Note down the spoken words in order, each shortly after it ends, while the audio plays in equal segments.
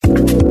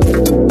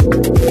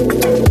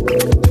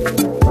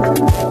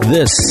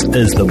This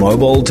is the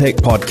Mobile Tech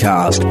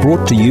Podcast,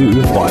 brought to you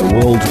by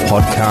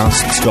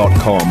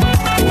worldpodcasts.com.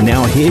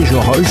 Now here's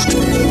your host,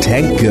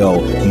 Tech Girl,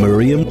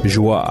 Miriam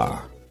Joie.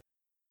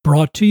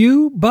 Brought to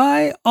you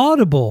by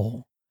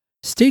Audible.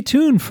 Stay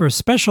tuned for a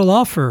special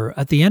offer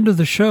at the end of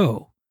the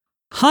show.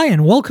 Hi,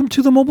 and welcome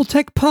to the Mobile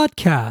Tech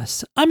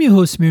Podcast. I'm your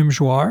host, Miriam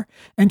Joie,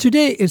 and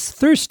today is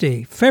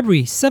Thursday,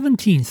 February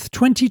 17th,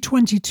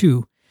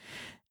 2022.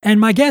 And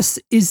my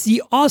guest is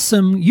the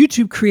awesome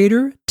YouTube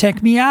creator,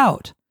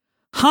 TechmeOut.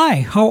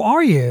 Hi, how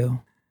are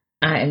you?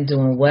 I am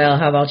doing well.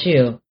 How about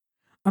you?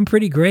 I'm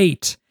pretty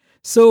great.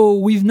 So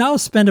we've now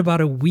spent about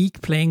a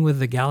week playing with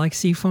the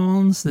Galaxy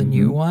phones, the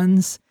new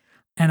ones.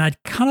 And I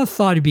kind of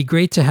thought it'd be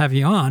great to have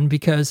you on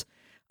because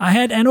I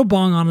had Enno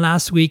Bong on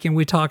last week and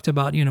we talked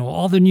about,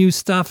 all the new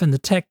stuff and the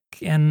tech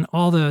and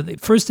all the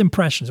first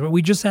impressions. Well,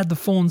 we just had the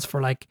phones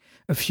for like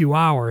a few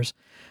hours.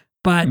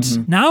 But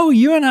now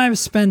you and I have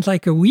spent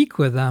like a week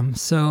with them.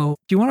 So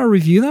do you want to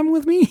review them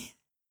with me?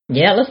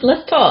 Yeah, let's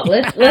talk.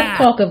 Let's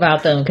talk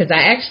about them because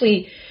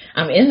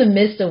I'm in the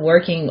midst of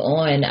working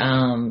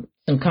on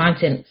some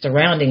content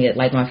surrounding it,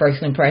 like my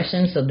first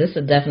impression. So this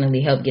will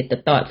definitely help get the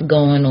thoughts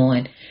going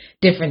on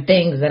different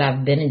things that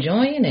I've been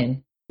enjoying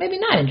and maybe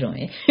not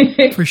enjoying.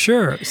 For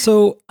sure.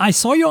 So I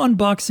saw your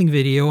unboxing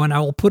video and I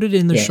will put it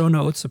in the show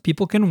notes so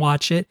people can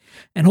watch it.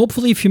 And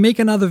hopefully if you make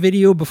another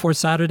video before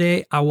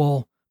Saturday, I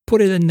will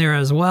put it in there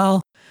as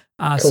well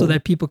so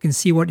that people can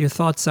see what your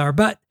thoughts are.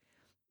 But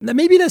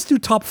maybe let's do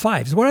top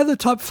fives. What are the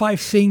top 5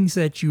 things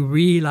that you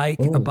really like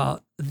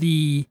about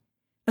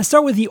let's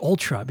start with the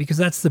Ultra because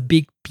that's the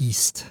big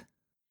beast.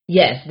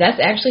 Yes, that's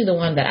actually the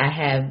one that I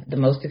have the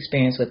most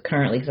experience with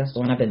currently because that's the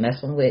one I've been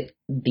messing with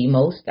the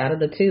most out of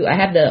the two. I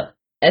have the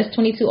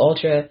S22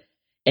 Ultra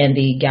and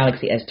the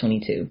Galaxy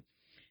S22.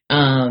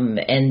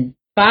 And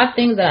 5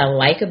 things that I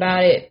like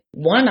about it.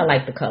 One, I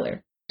like the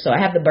color. So I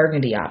have the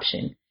burgundy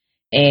option.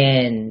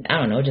 And I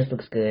don't know, it just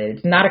looks good.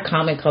 It's not a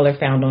common color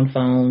found on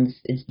phones.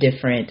 It's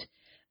different.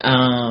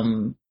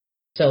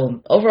 So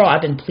overall,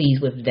 I've been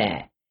pleased with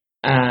that.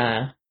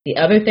 The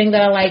other thing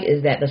that I like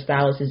is that the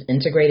stylus is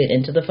integrated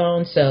into the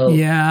phone. So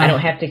I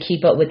don't have to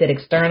keep up with it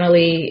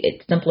externally.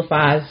 It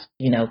simplifies,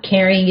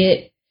 carrying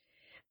it.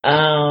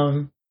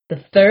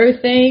 The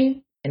third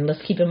thing, and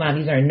let's keep in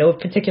mind, these are in no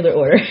particular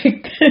order.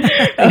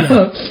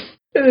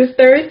 The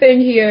third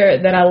thing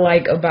here that I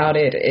like about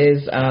it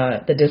is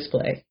the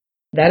display.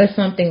 That is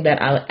something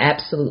that I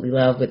absolutely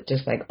love with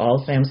just like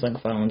all Samsung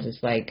phones.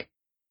 It's like,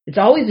 it's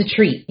always a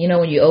treat,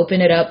 when you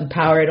open it up and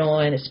power it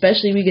on,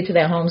 especially when you get to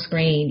that home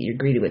screen, you're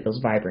greeted with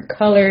those vibrant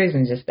colors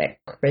and just that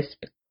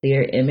crisp,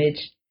 clear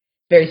image.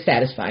 Very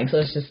satisfying. So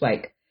it's just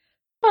like,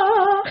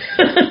 ah.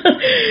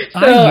 So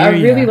I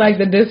really like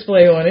the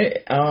display on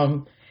it.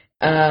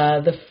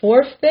 The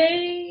fourth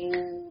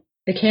thing,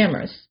 the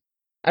cameras.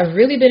 I've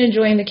really been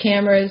enjoying the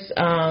cameras.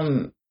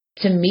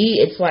 To me,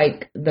 it's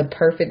like the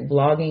perfect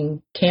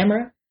vlogging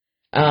camera,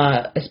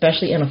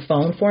 especially in a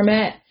phone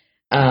format,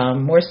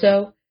 more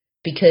so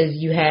because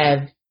you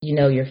have,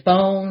 your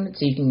phone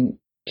so you can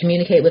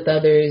communicate with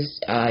others.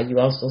 You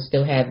also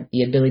still have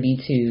the ability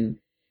to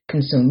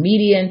consume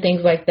media and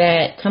things like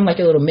that, kind of like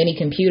your little mini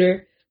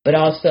computer, but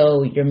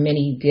also your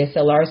mini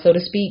DSLR, so to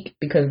speak,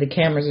 because the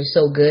cameras are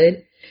so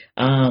good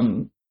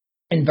and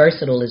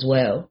versatile as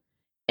well.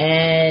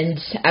 And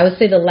I would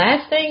say the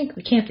last thing,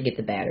 we can't forget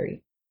the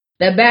battery.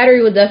 That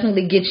battery will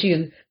definitely get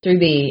you through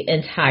the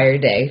entire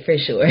day for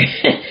sure.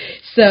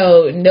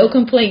 So no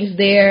complaints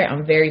there.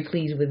 I'm very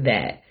pleased with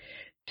that.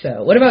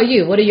 So what about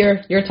you? What are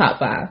your top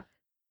 5?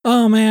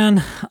 Oh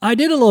man, I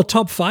did a little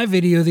top 5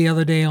 video the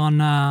other day on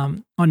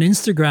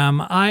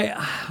Instagram.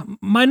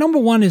 My number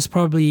 1 is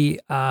probably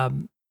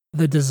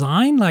the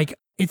design. Like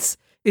it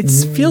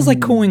feels like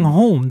going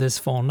home, this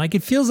phone. Like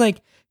it feels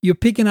like you're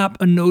picking up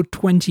a Note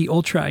 20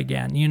 Ultra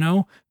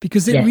again,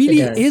 because it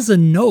really is a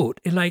Note.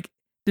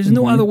 There's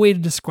no other way to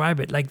describe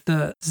it. Like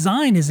the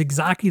design is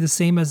exactly the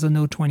same as the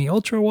Note 20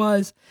 Ultra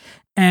was.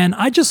 And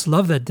I just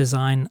love that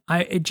design.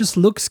 It just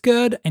looks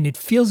good and it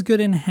feels good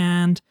in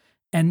hand.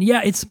 And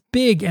yeah, it's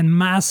big and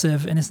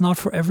massive and it's not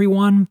for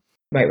everyone.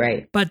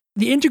 Right. But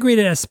the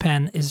integrated S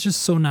Pen is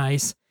just so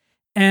nice.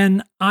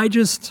 And I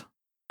just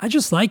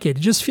like it.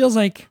 It just feels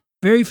like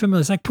very familiar.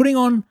 It's like putting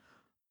on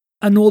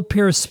an old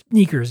pair of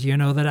sneakers,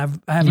 that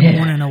I haven't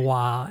worn in a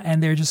while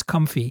and they're just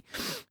comfy.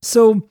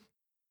 So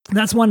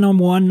that's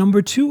number 1.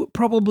 Number 2,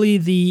 probably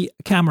the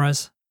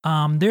cameras.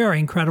 They are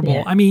incredible.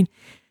 Yeah. I mean,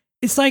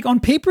 it's like on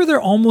paper,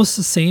 they're almost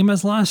the same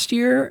as last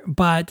year,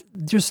 but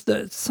just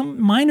some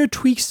minor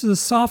tweaks to the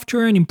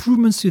software and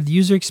improvements to the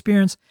user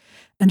experience.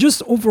 And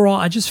just overall,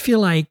 I just feel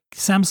like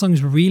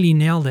Samsung's really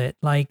nailed it.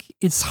 Like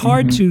it's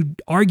hard to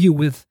argue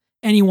with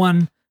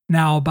anyone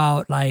now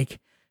about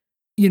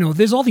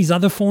there's all these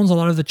other phones. A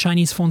lot of the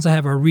Chinese phones I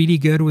have are really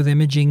good with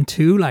imaging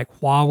too, like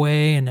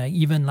Huawei and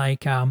even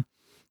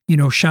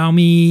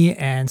Xiaomi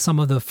and some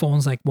of the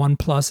phones like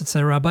OnePlus,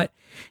 etc. But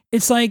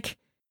it's like,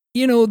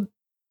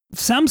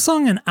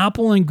 Samsung and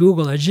Apple and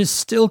Google are just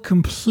still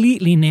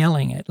completely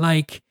nailing it.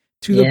 Like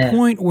to the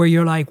point where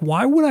you're like,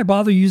 why would I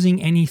bother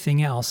using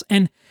anything else?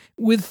 And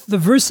with the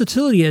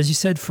versatility, as you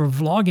said, for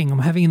vlogging, I'm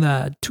having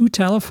the 2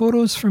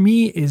 telephotos for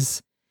me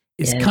is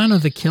kind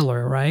of the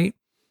killer, right?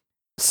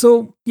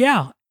 So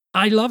yeah,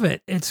 I love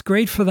it. It's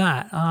great for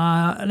that.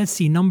 Let's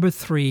see, number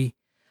 3.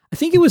 I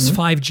think it was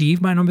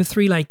 5G, my number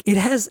 3. Like, it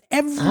has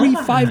every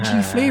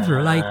 5G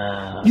flavor. Like,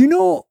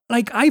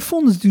 like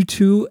iPhones do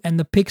too, and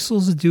the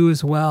Pixels do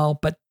as well.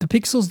 But the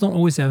Pixels don't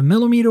always have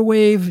millimeter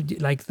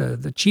wave, like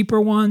the cheaper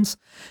ones.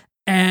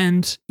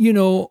 And,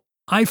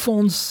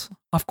 iPhones,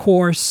 of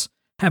course,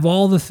 have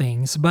all the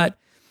things. But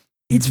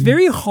it's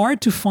very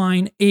hard to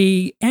find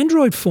a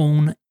Android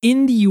phone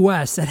in the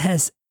US that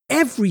has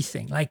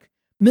everything, like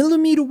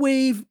millimeter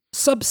wave,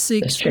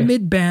 sub-6,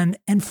 mid-band,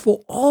 and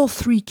for all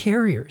 3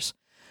 carriers.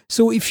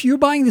 So if you're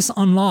buying this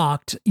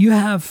unlocked, you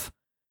have,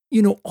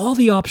 all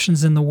the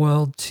options in the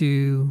world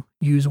to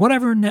use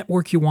whatever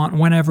network you want,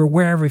 whenever,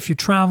 wherever, if you're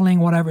traveling,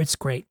 whatever, it's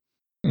great.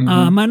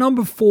 My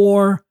number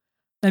 4,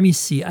 let me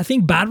see. I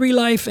think battery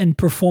life and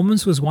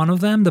performance was one of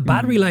them. The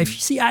battery life, you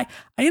see, I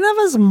didn't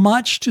have as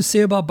much to say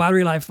about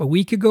battery life a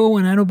week ago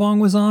when Anobong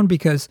was on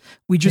because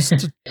we just,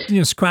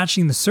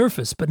 scratching the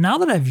surface. But now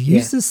that I've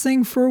used this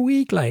thing for a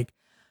week, like,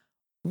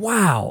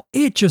 wow,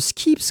 it just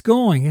keeps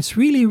going. It's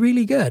really,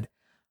 really good.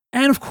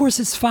 And of course,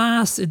 it's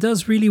fast. It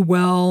does really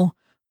well.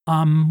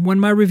 When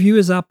my review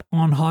is up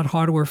on Hot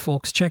Hardware,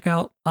 folks, check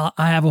out. I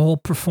have a whole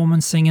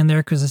performance thing in there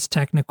because it's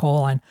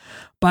technical.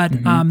 But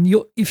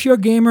if you're a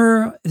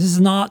gamer, this is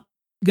not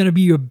going to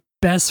be your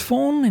best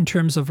phone in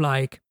terms of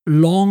like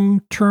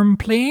long-term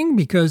playing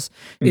because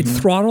it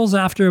throttles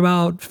after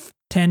about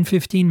 10,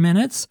 15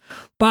 minutes.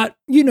 But,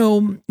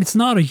 it's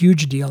not a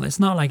huge deal. It's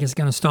not like it's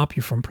going to stop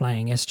you from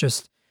playing. It's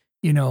just,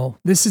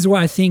 this is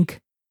where I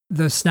think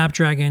the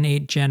Snapdragon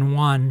 8 Gen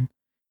 1,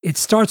 it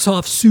starts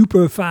off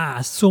super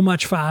fast, so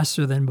much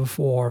faster than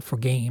before for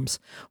games.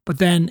 But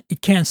then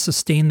it can't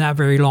sustain that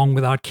very long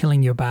without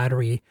killing your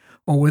battery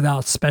or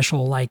without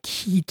special like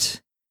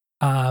heat,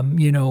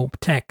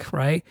 tech,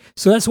 right?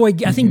 So that's why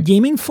I think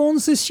gaming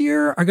phones this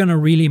year are going to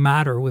really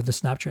matter with the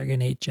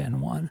Snapdragon 8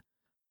 Gen 1.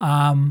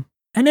 And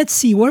let's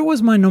see, what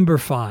was my number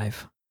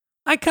 5?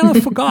 I kind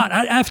of forgot.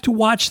 I have to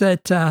watch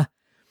that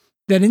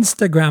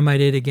Instagram I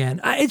did again.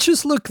 It's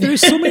just, look,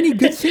 there's so many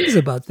good things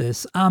about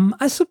this.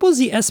 I suppose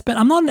the S Pen,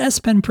 I'm not an S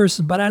Pen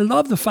person, but I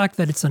love the fact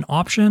that it's an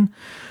option.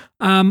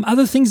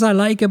 Other things I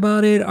like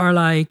about it are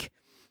like,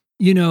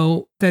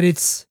 that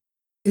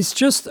it's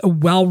just a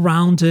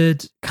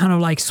well-rounded kind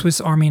of like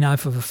Swiss Army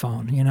knife of a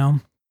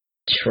phone,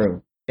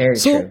 True. Very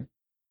true.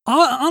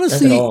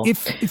 Honestly,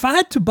 if I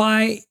had to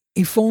buy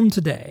a phone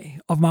today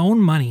of my own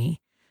money,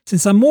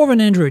 since I'm more of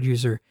an Android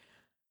user,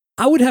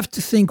 I would have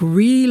to think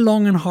really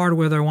long and hard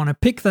whether I want to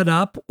pick that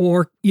up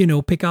or,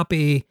 pick up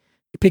a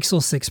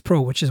Pixel 6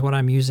 Pro, which is what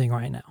I'm using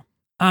right now.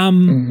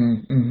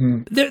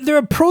 There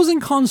are pros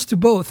and cons to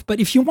both, but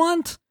if you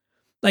want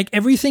like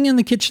everything in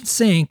the kitchen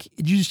sink,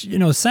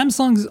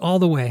 Samsung's all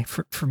the way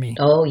for me.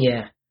 Oh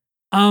yeah.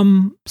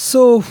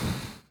 So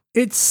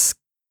it's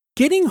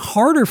getting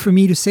harder for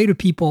me to say to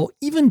people,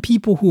 even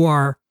people who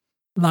are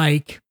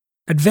like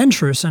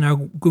adventurous and are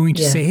going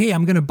to say, hey,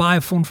 I'm going to buy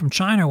a phone from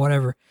China or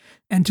whatever.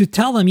 And to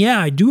tell them, yeah,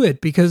 I do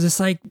it because it's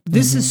like,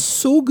 this is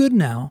so good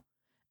now.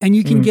 And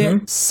you can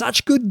get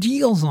such good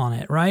deals on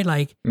it, right?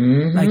 Like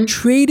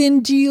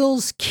trade-in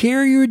deals,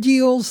 carrier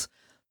deals.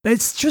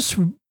 That's just,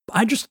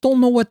 I just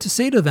don't know what to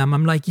say to them.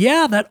 I'm like,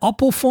 yeah, that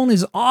Oppo phone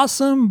is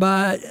awesome,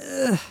 but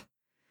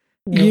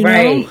you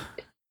know,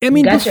 I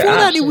mean, before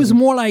that, it was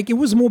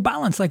more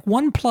balanced. Like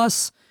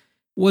OnePlus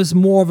was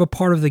more of a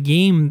part of the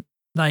game.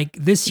 Like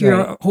this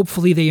year,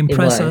 hopefully they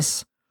impress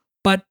us.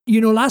 But,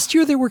 last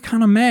year they were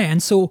kind of meh.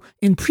 And so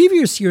in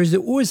previous years,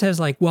 it always has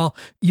like, well,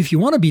 if you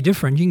want to be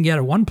different, you can get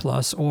a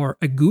OnePlus or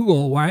a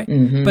Google, right?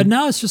 But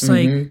now it's just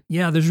like,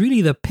 yeah, there's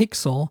really the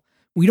Pixel.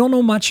 We don't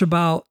know much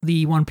about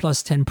the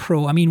OnePlus 10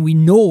 Pro. I mean, we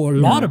know a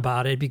lot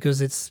about it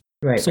because it's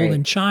sold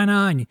in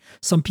China and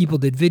some people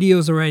did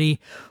videos already.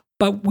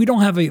 But we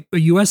don't have a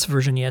US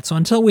version yet. So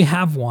until we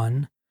have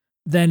one,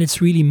 then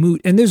it's really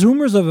moot. And there's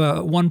rumors of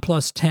a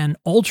OnePlus 10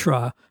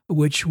 Ultra,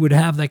 which would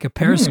have like a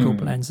periscope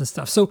lens and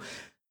stuff. So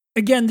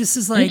again, this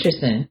is like,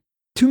 interesting.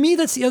 To me,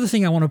 that's the other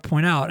thing I want to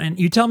point out. And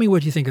you tell me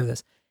what you think of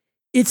this.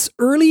 It's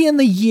early in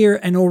the year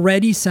and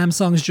already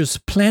Samsung's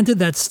just planted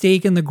that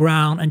stake in the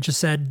ground and just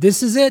said,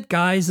 this is it,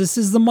 guys. This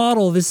is the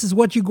model. This is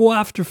what you go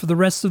after for the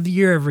rest of the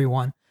year,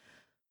 everyone.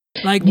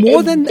 Like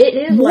more than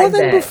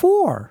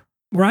before,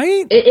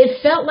 right?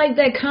 It felt like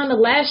that kind of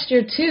last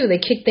year too. They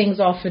kicked things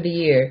off for the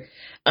year.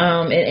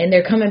 And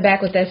they're coming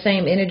back with that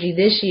same energy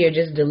this year,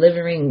 just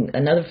delivering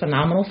another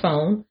phenomenal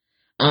phone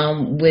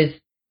with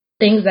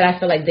things that I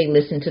feel like they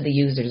listen to the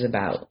users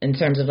about in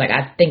terms of like,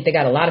 I think they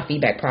got a lot of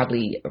feedback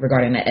probably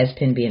regarding the S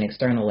Pen being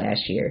external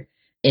last year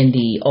in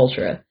the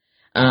Ultra.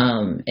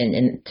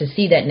 And to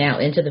see that now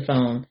into the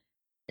phone,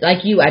 like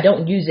you, I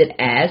don't use it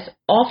as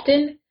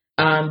often,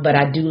 but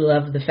I do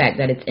love the fact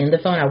that it's in the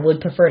phone. I would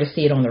prefer to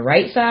see it on the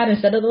right side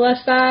instead of the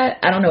left side.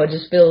 I don't know. It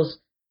just feels,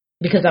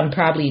 because I'm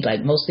probably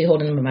like mostly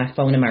holding my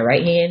phone in my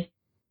right hand,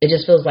 It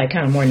just feels like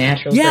kind of more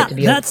natural for it to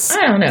be. That's,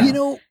 I don't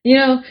know.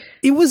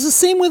 It was the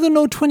same with the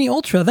Note 20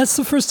 Ultra. That's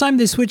the first time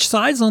they switched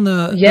sides on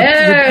the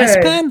yes.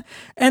 S Pen.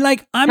 And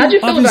like, I'm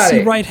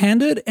obviously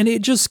right-handed, and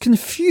it just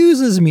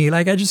confuses me.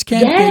 Like, I just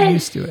can't get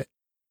used to it.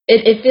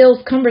 It feels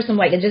cumbersome.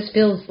 Like, it just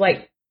feels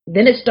like,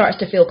 then it starts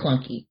to feel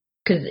clunky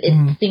because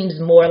it seems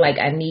more like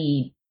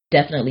you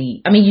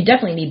definitely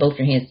need both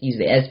your hands to use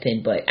the S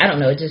Pen, but I don't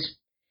know. It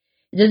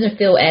doesn't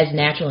feel as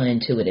natural and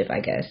intuitive,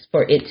 I guess,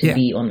 for it to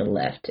be on the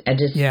left.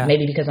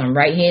 Maybe because I'm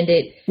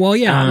right-handed. Well,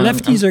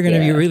 lefties are going to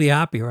be really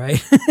happy,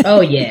 right?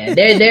 Oh yeah,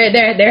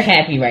 they're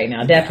happy right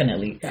now,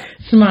 definitely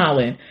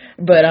smiling.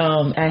 But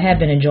I have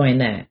been enjoying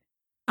that.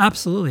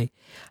 Absolutely,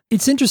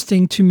 it's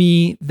interesting to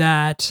me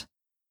that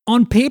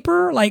on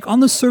paper, like on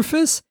the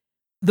surface,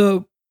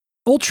 the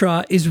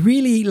Ultra is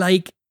really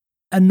like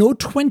a Note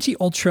 20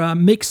 Ultra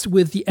mixed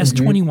with the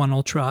S21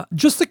 Ultra.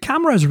 Just the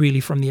camera is really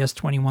from the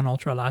S21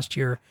 Ultra last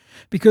year,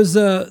 because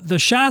the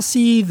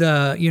chassis,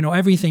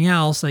 everything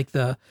else, like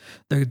the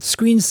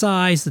screen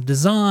size, the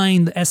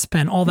design, the S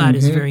Pen, all that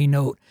is very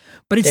Note.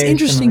 But it's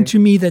interesting to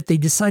me that they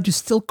decide to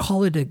still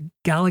call it a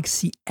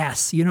Galaxy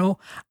S.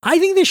 I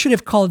think they should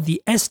have called it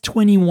the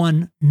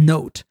S21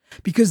 Note,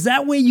 because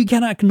that way you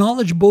can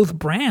acknowledge both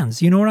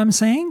brands. You know what I'm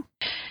saying?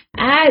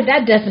 I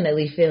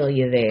definitely feel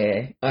you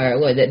there. Or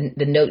what,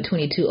 the Note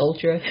 22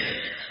 Ultra?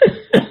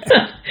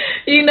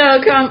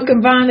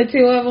 Combine the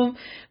two of them.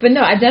 But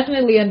no, I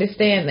definitely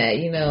understand that.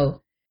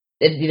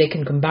 If they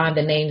can combine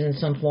the names in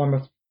some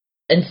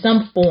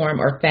form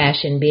or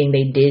fashion, being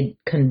they did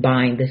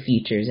combine the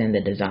features and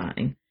the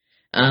design.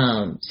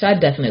 So I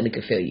definitely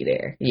could feel you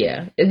there.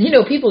 Yeah.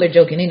 People are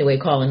joking anyway,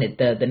 calling it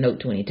the Note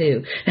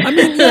 22. I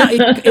mean, yeah,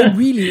 it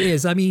really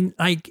is. I mean,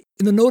 like,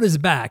 the Note is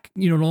back,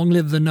 long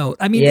live the Note.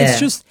 I mean, it's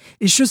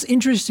just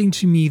interesting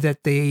to me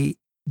that they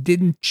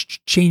didn't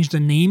change the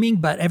naming,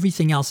 but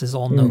everything else is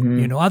all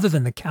Note, other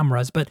than the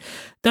cameras. But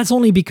that's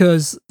only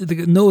because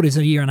the Note is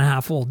a year and a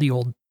half old, the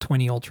old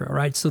 20 Ultra,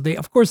 right? So they're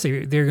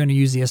going to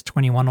use the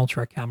S21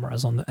 Ultra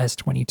cameras on the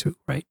S22,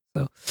 right?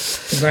 So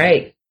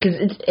right.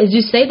 Because as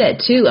you say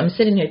that too, I'm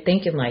sitting here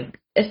thinking, like,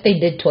 if they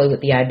did toy with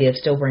the idea of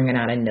still bringing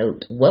out a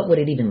Note, what would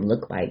it even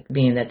look like?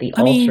 Being that the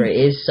Ultra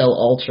is so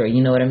ultra,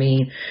 you know what I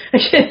mean?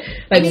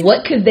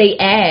 What could they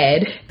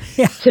add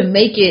to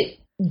make it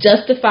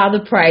justify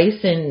the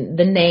price and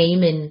the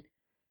name and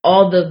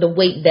all the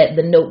weight that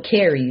the Note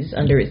carries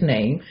under its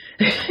name?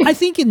 I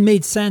think it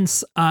made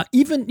sense.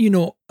 Even,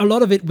 a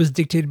lot of it was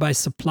dictated by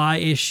supply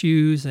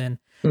issues and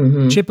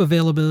chip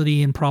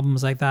availability and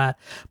problems like that.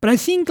 But I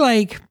think,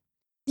 like,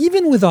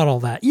 even without all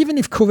that, even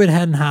if COVID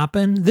hadn't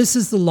happened, this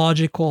is the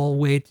logical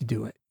way to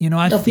do it.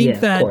 I think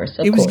that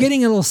it was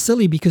getting a little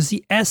silly because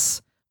the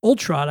S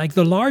Ultra, like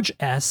the large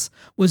S,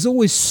 was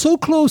always so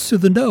close to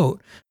the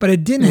Note, but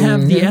it didn't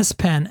have the S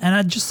Pen. And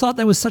I just thought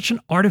that was such an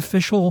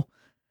artificial,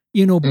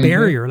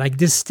 barrier, like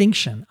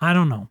distinction. I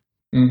don't know.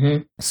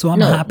 So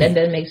I'm happy.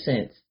 That makes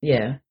sense.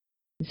 Yeah.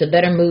 It's a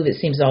better move, it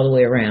seems, all the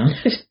way around.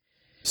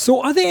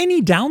 So are there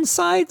any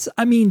downsides?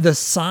 I mean, the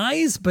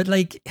size, but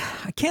like,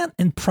 I can't,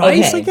 and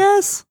price, I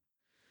guess?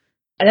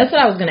 That's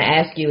what I was going to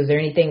ask you. Is there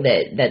anything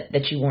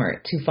that you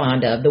weren't too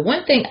fond of? The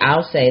one thing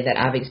I'll say that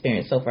I've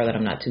experienced so far that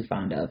I'm not too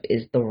fond of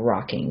is the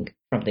rocking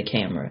from the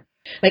camera.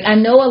 Like, I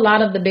know a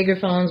lot of the bigger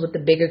phones with the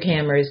bigger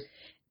cameras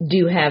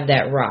do have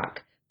that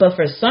rock. But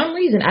for some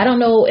reason, I don't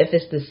know if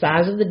it's the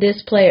size of the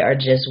display or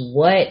just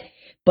what,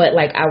 but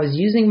like I was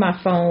using my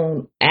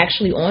phone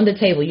actually on the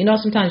table.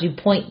 Sometimes you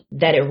point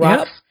that it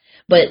rocks. Yep.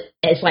 But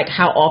it's like,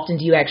 how often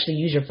do you actually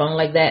use your phone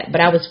like that? But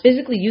I was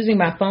physically using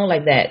my phone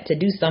like that to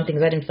do something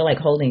because I didn't feel like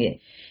holding it.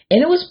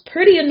 And it was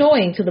pretty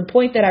annoying to the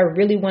point that I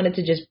really wanted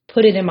to just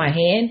put it in my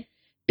hand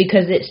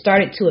because it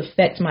started to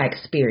affect my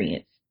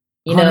experience.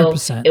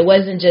 100%. It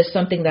wasn't just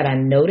something that I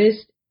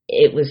noticed.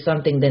 It was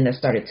something then that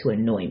started to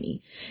annoy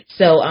me.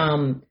 So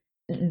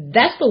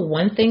that's the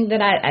one thing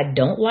that I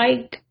don't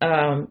like.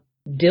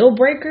 Deal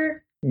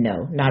breaker?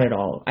 No, not at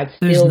all. I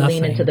still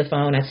lean into the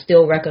phone. I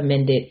still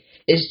recommend it.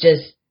 It's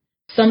just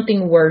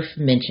something worth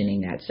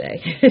mentioning, I'd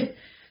say.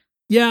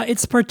 Yeah,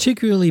 it's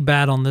particularly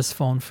bad on this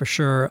phone for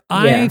sure.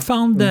 I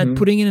found that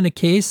putting it in a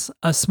case,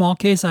 a small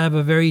case, I have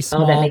a very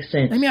small. Oh, that makes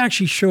sense. Let me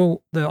actually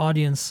show the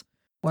audience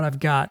what I've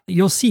got.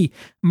 You'll see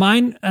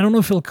mine. I don't know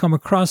if it'll come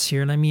across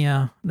here. Let me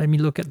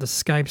look at the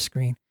Skype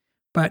screen.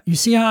 But you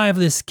see how I have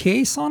this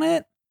case on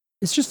it?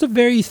 It's just a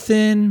very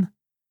thin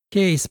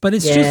case, but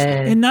it's just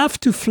enough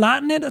to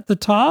flatten it at the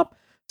top.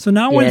 So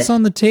now when it's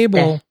on the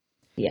table.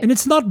 And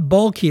it's not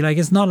bulky,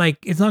 it's not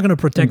going to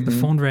protect the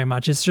phone very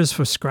much. It's just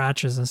for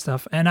scratches and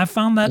stuff. And I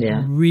found that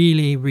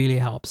really, really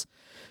helps.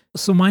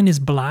 So mine is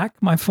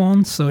black, my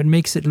phone, so it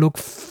makes it look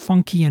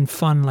funky and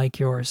fun like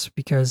yours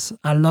because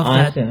I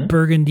love that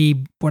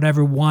burgundy,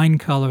 whatever wine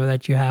color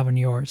that you have on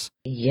yours.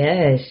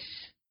 Yes.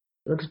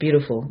 It looks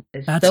beautiful.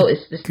 It's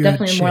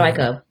definitely more like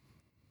a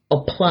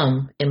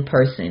plum in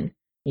person,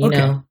 you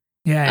know?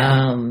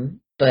 Yeah.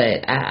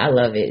 But I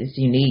love it. It's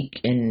unique.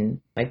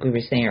 And like we were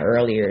saying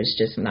earlier, it's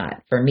just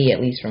not, for me,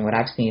 at least from what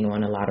I've seen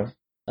on a lot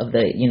of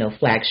the,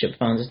 flagship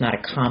phones, it's not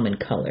a common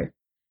color.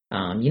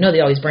 They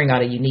always bring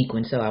out a unique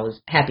one, so I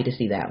was happy to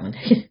see that one.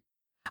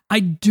 I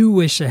do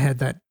wish I had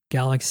that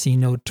Galaxy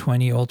Note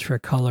 20 Ultra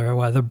color,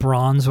 or the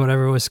bronze,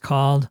 whatever it was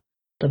called.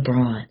 The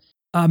bronze.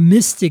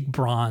 Mystic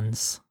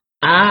Bronze.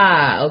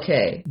 Ah,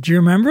 okay. Do you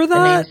remember that?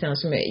 The name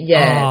sounds familiar.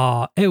 Yeah.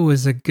 Oh, it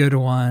was a good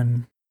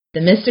one.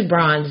 The Mystic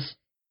Bronze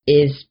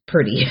is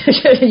pretty,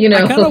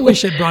 I kind of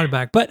wish I brought it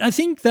back, but I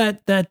think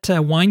that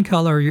wine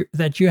color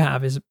that you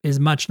have is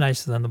much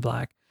nicer than the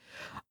black.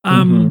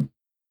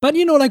 But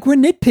like we're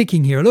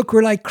nitpicking here. Look,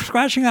 we're like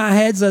scratching our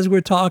heads as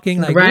we're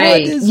talking. Like,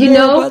 right. What is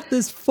there about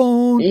this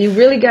phone? You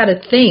really got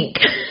to think.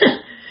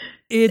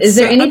 Is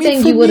there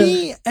anything you would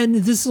have? And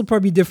this will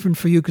probably be different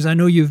for you because I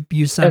know you've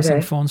used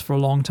Samsung phones for a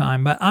long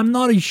time, but I'm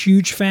not a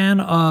huge fan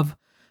of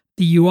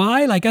the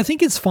UI. Like, I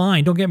think it's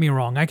fine. Don't get me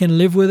wrong. I can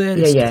live with it.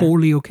 It's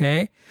totally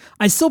okay.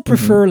 I still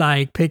prefer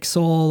like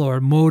Pixel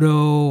or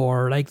Moto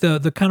or like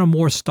the kind of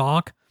more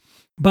stock.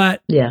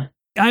 But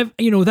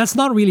that's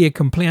not really a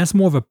complaint. That's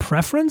more of a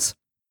preference.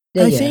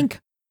 I think.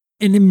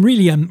 And I'm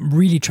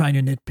really trying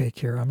to nitpick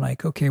here. I'm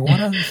like, okay, what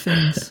are the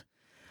things?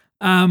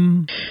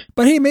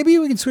 But hey, maybe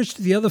we can switch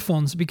to the other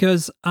phones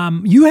because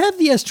you have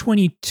the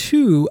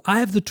S22. I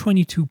have the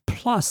 22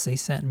 Plus they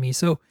sent me.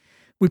 So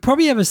we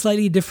probably have a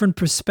slightly different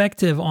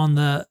perspective on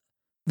the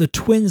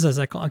twins, as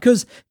I call it.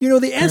 Because,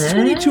 the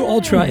S22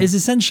 Ultra is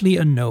essentially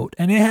a Note,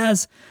 and it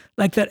has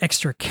like that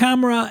extra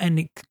camera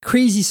and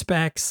crazy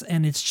specs,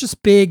 and it's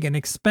just big and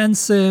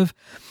expensive.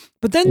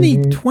 But then the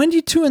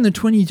 22 and the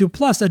 22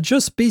 Plus are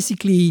just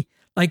basically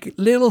like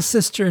little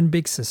sister and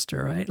big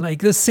sister, right?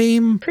 Like the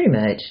same. Pretty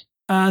much.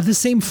 The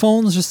same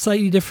phones, just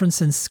slightly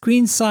different in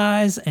screen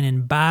size and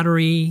in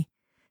battery.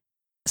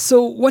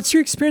 So what's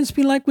your experience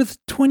been like with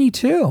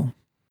 22?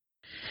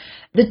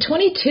 The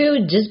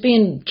 22, just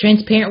being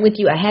transparent with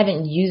you, I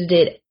haven't used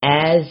it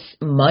as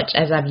much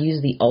as I've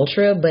used the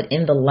Ultra, but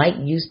in the light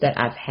use that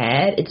I've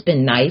had, it's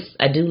been nice.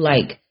 I do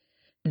like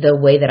the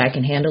way that I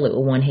can handle it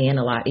with one hand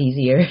a lot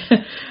easier.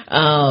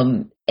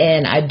 And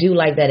I do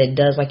like that it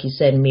does, like you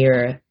said,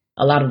 mirror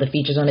a lot of the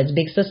features on its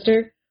big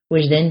sister,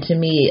 which then to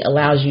me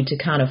allows you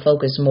to kind of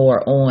focus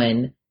more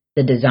on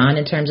the design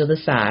in terms of the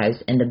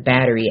size and the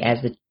battery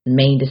as the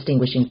main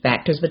distinguishing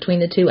factors between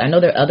the two. I know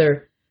there are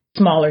other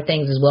smaller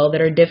things as well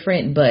that are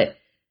different, but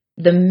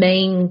the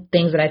main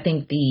things that I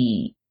think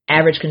the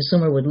average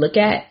consumer would look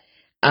at,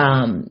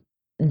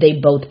 they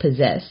both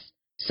possess.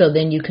 So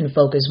then you can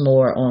focus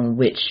more on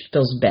which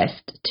feels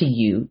best to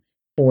you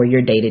for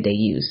your day-to-day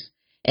use.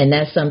 And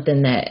that's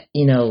something that,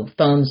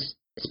 phones,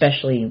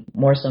 especially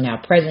more so now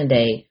present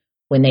day,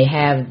 when they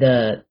have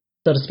the,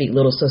 so to speak,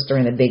 little sister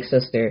and the big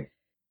sister,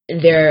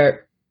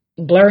 they're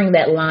blurring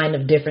that line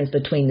of difference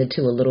between the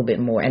two a little bit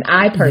more. And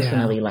I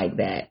personally like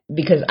that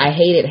because I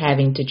hated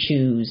having to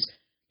choose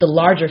the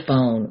larger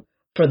phone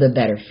for the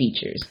better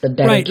features, the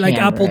better right, camera,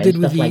 like Apple did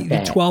with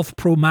the 12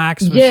 Pro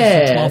Max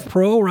versus the 12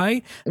 Pro,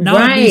 right? Now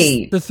at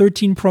least the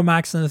 13 Pro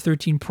Max and the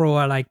 13 Pro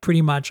are like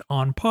pretty much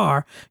on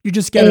par. You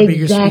just get a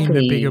bigger screen and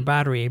a bigger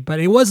battery, but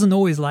it wasn't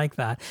always like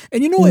that.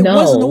 And it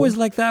wasn't always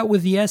like that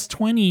with the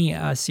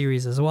S20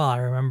 series as well, I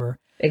remember.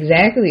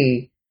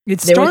 Exactly. It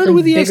started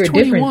with the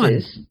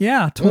S21.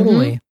 Yeah,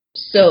 totally.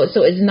 So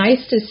it's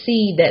nice to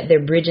see that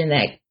they're bridging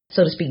that,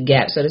 so to speak,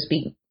 gap, so to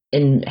speak,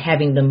 and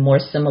having them more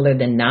similar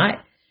than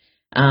not.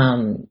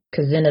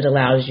 Because then it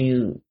allows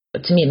you,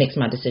 to me, it makes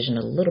my decision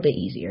a little bit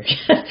easier,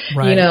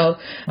 right. Or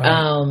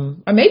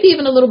maybe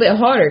even a little bit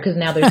harder because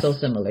now they're so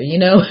similar,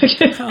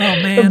 Oh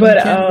man, but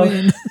you can't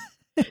win.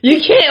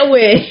 You can't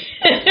win.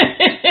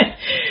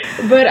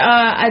 But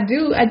I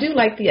do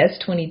like the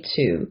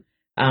S22.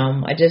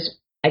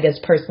 I guess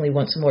personally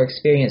want some more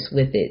experience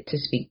with it to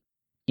speak,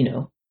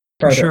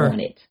 further on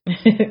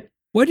it.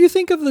 What do you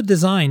think of the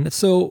design?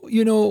 So,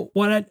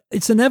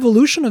 it's an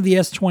evolution of the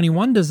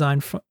S21 design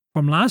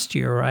from last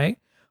year, right?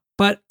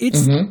 But it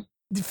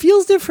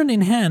feels different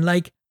in hand.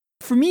 Like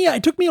for me,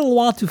 it took me a little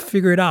while to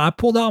figure it out. I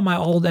pulled out my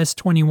old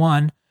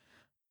S21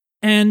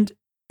 and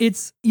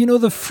it's,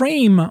 the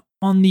frame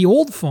on the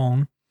old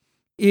phone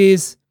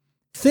is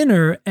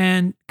thinner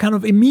and kind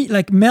of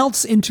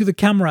melts into the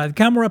camera. The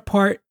camera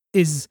part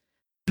is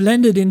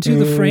blended into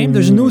the frame.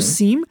 There's no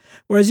seam.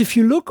 Whereas if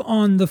you look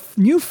on the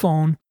new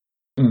phone,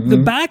 the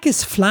back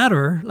is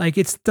flatter, like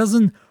it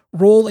doesn't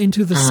roll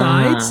into the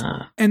sides,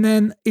 and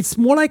then it's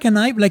more like a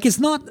knife. Like it's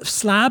not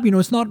slab,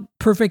 it's not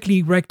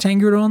perfectly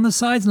rectangular on the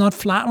sides, not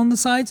flat on the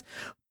sides,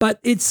 but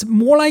it's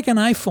more like an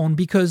iPhone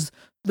because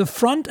the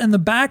front and the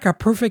back are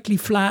perfectly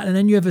flat, and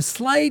then you have a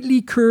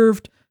slightly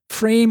curved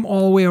frame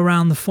all the way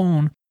around the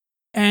phone.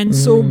 And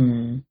so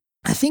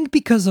I think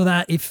because of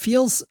that, it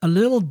feels a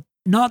little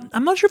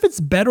I'm not sure if it's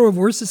better or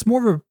worse. It's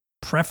more of a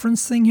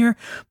preference thing here,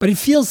 but it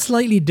feels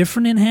slightly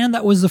different in hand.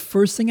 That was the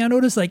first thing I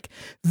noticed. Like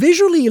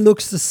visually it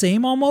looks the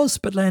same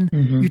almost, but then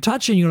you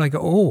touch it and you're like,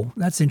 oh,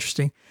 that's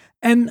interesting.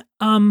 And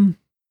I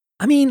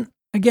mean,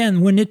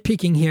 again, we're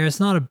nitpicking here. It's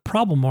not a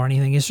problem or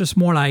anything. It's just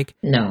more like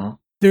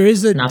there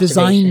is a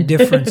design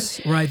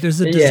difference, right?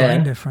 There's a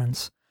design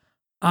difference.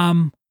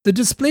 The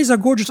displays are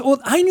gorgeous. Oh,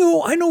 I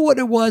know what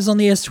it was on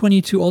the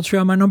S22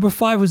 Ultra. My number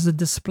 5 was the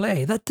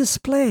display. That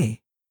display.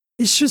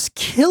 is just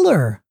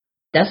killer.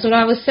 That's what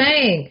I was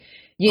saying.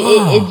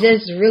 It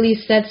just really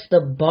sets the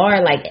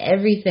bar, like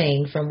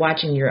everything from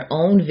watching your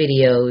own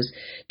videos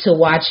to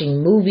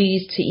watching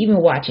movies to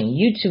even watching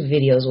YouTube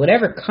videos,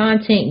 whatever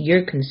content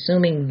you're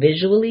consuming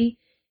visually,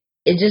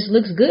 it just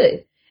looks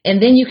good.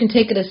 And then you can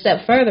take it a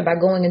step further by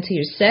going into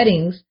your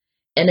settings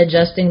and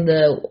adjusting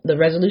the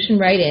resolution,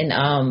 right?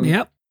 And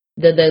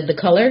the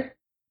color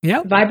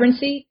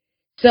vibrancy.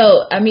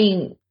 So, I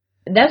mean,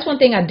 that's one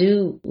thing I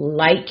do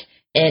like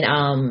and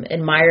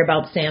admire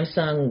about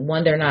Samsung.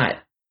 One, they're not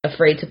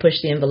afraid to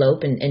push the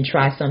envelope and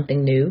try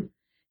something new.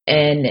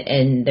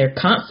 And they're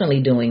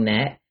constantly doing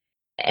that.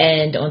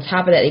 And on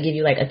top of that, they give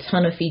you like a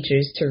ton of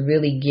features to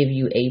really give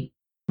you a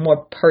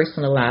more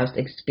personalized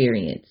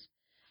experience,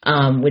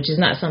 which is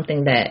not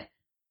something that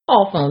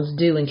all phones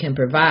do and can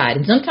provide.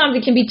 And sometimes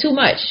it can be too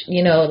much,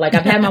 you know, like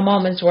I've had my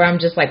moments where I'm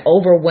just like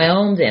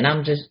overwhelmed and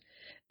I'm just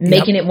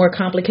making it more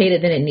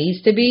complicated than it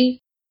needs to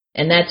be.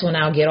 And that's when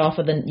I'll get off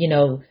of the, you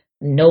know,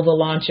 Nova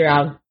launcher.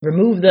 I'll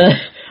remove the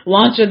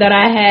launcher that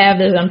I have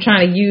that I'm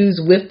trying to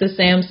use with the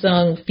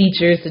Samsung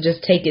features to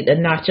just take it a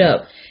notch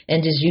up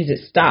and just use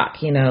it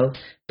stock, you know.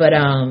 But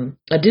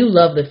I do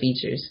love the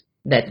features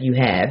that you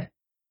have.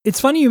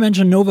 It's funny you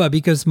mentioned Nova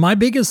because my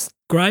biggest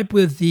gripe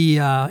with the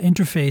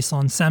interface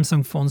on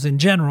Samsung phones in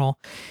general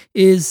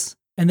is,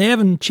 and they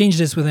haven't changed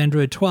this with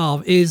Android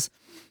 12, is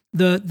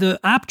the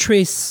app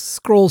trace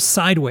scrolls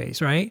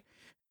sideways, right?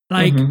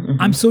 Like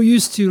I'm so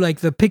used to like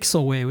the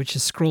Pixel way, which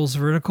is scrolls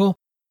vertical.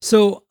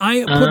 So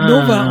I put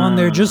Nova on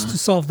there just to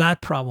solve that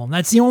problem.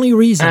 That's the only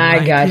reason.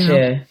 I gotcha. You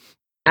know?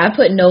 I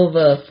put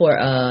Nova for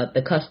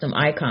the custom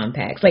icon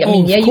packs. Like, I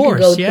mean, you can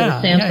go to the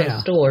Samsung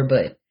store,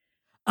 but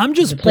I'm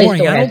just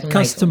boring. I don't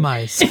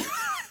customize.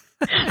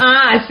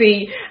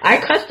 See, I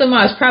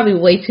customize probably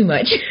way too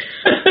much.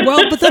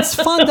 Well, but that's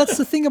fun. That's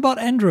the thing about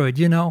Android,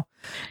 you know.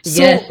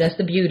 So, yes, that's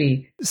the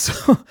beauty.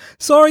 So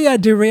sorry, I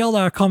derailed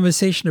our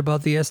conversation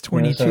about the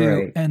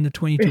S22 and the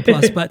 22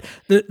 Plus, but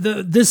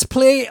the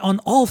display on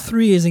all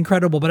three is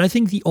incredible. But I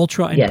think the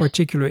Ultra in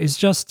particular is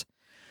just,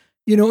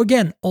 you know,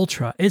 again,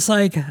 Ultra. It's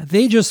like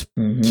they just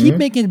keep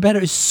making it better.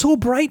 It's so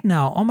bright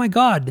now. Oh my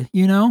God,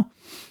 you know,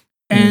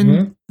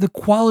 and the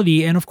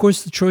quality, and of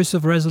course the choice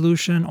of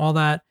resolution, all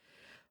that.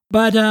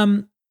 But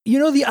you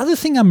know, the other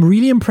thing I'm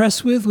really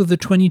impressed with the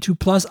 22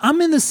 Plus,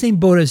 I'm in the same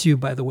boat as you,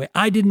 by the way.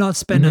 I did not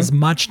spend as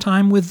much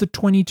time with the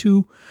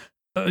 22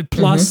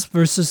 Plus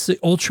versus the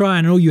Ultra. I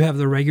know you have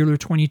the regular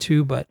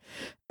 22, but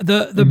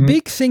the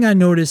big thing I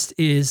noticed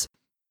is,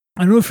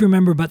 I don't know if you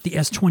remember, but the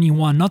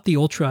S21, not the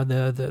Ultra,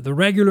 the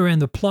regular and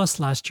the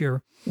Plus last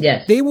year.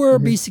 Yes. They were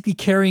basically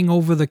carrying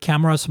over the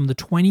cameras from the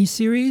 20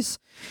 series,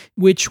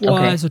 which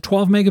was a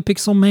 12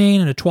 megapixel main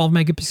and a 12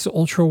 megapixel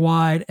ultra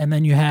wide. And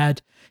then you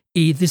had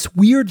this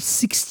weird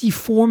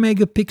 64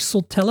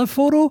 megapixel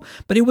telephoto,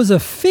 but it was a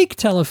fake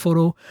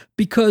telephoto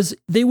because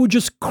they would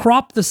just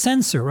crop the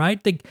sensor,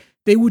 right?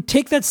 They would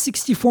take that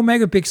 64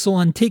 megapixel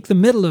and take the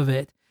middle of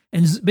it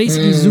and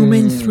basically zoom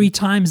in 3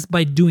 times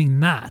by doing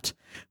that,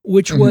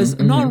 which was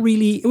not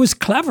really, it was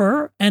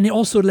clever, and it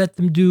also let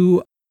them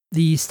do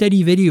the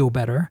steady video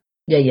better.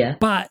 Yeah.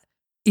 But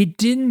it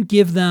didn't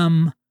give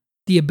them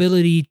the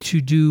ability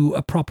to do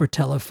a proper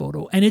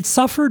telephoto. And it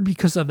suffered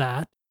because of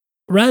that,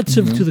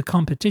 relative to the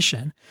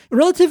competition,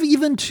 relative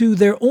even to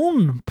their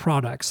own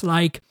products.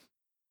 Like,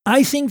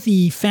 I think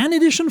the fan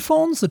edition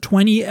phones, the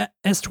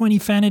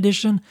S20 fan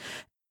edition,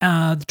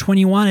 the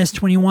 21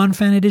 S21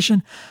 fan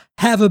edition,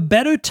 have a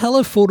better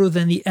telephoto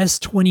than the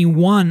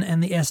S21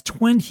 and the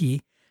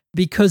S20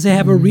 because they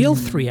have a real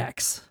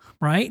 3x,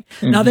 right?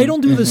 Now, they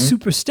don't do the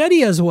super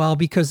steady as well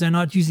because they're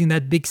not using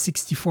that big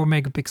 64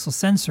 megapixel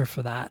sensor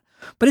for that.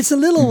 But it's a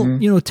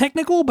little, you know,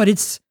 technical, but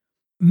it's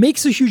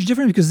makes a huge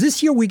difference because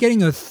this year we're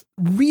getting a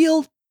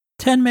real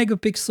 10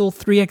 megapixel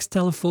 3x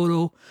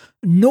telephoto,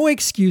 no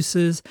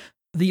excuses.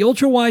 The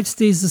ultra wide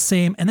stays the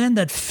same. And then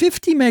that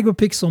 50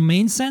 megapixel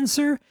main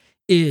sensor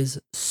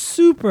is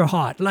super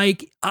hot.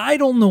 Like, I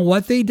don't know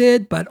what they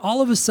did, but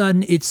all of a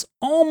sudden it's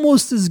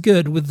almost as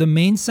good with the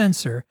main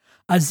sensor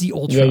as the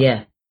ultra.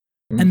 Yeah.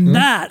 And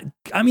that,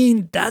 I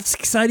mean, that's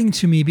exciting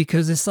to me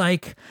because it's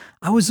like,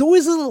 I was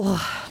always a little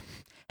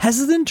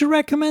hesitant to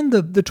recommend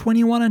the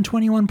 21 and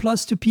 21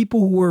 Plus to people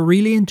who were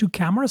really into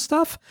camera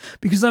stuff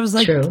because I was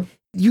like,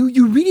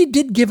 you really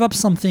did give up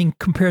something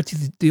compared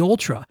to the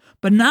Ultra,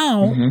 but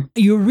now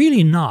you're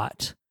really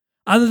not,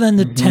 other than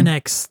the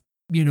 10x,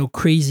 you know,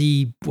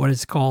 crazy, what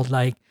it's called,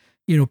 like,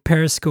 you know,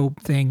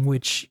 periscope thing,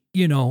 which,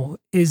 you know,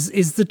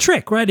 is the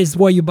trick, right? Is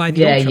why you buy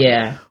the Ultra.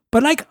 Yeah.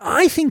 But like,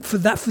 I think for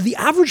the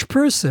average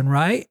person,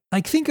 right?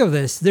 Like, think of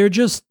this. They're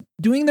just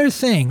doing their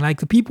thing. Like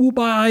the people who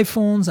buy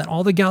iPhones and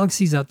all the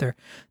Galaxies out there,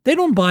 they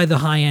don't buy the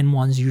high-end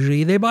ones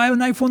usually. They buy an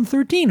iPhone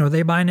 13 or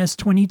they buy an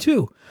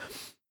S22.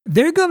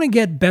 They're going to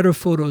get better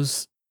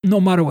photos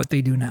no matter what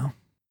they do now.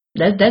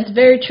 That's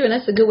very true. And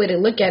that's a good way to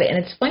look at it. And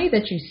it's funny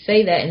that you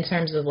say that in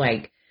terms of,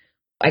 like,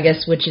 I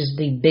guess, which is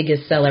the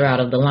biggest seller out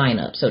of the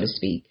lineup, so to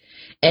speak.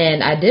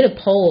 And I did a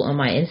poll on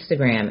my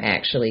Instagram,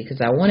 actually,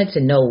 because I wanted to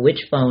know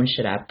which phone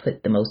should I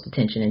put the most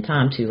attention and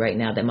time to right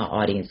now that my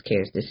audience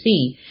cares to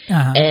see.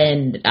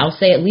 And I'll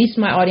say at least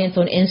my audience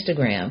on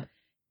Instagram,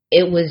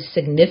 it was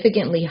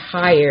significantly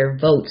higher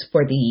votes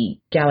for the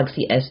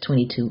Galaxy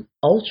S22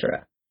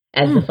 Ultra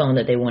as the phone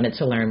that they wanted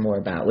to learn more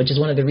about, which is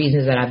one of the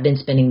reasons that I've been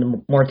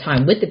spending more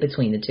time with it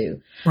between the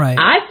two. Right.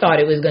 I thought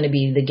it was going to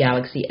be the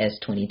Galaxy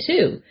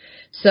S22.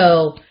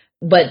 So,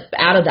 but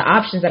out of the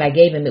options that I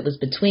gave him, it was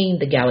between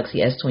the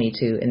Galaxy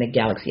S22 and the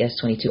Galaxy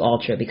S22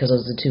 Ultra because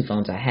those are the two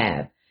phones I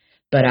have.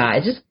 But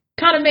it just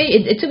kind of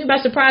it took me by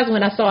surprise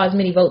when I saw as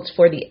many votes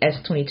for the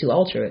S22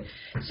 Ultra.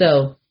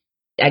 So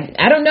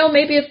I don't know,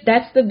 maybe if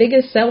that's the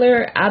biggest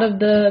seller out of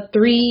the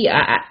three.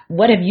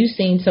 What have you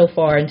seen so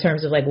far in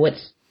terms of like what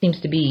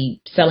seems to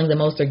be selling the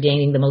most or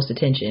gaining the most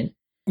attention?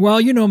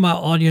 Well, my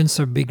audience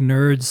are big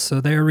nerds,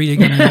 so they're really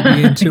going to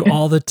be into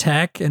all the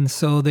tech, and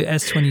so the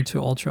S22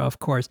 Ultra, of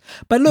course.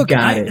 But look,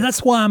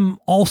 that's why I'm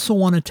also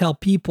want to tell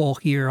people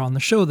here on the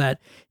show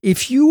that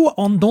if you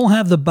don't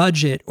have the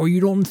budget or you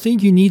don't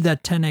think you need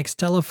that 10x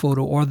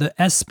telephoto or the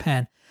S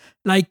Pen,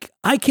 like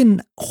I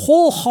can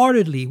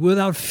wholeheartedly,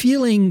 without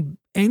feeling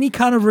any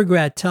kind of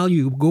regret, tell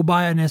you go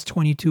buy an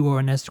S22 or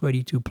an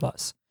S22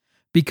 Plus.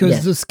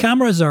 Because those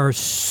cameras are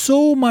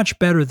so much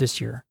better this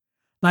year.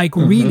 Like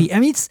really, I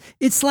mean,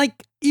 it's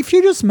like if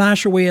you just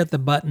mash away at the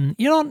button,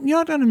 you're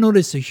not going to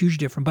notice a huge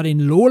difference. But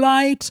in low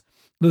light,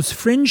 those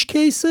fringe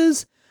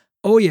cases,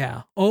 oh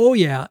yeah,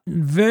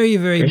 very,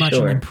 very much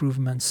an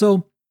improvement.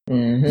 So,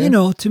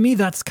 to me,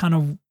 that's kind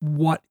of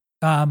what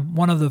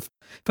one of the, if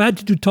I had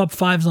to do top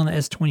fives on the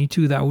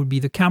S22, that would be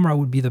the camera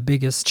would be the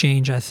biggest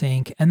change, I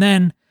think. And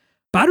then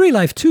battery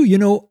life too,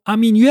 I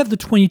mean, you have the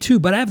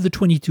 22, but I have the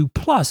 22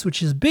 Plus,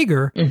 which is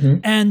bigger.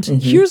 And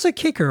here's a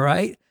kicker,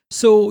 right?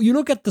 So you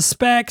look at the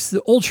specs,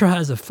 the Ultra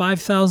has a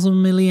 5,000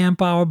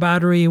 milliamp hour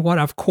battery,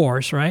 of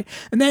course, right?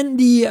 And then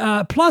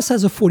the Plus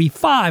has a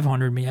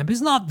 4,500 milliamp.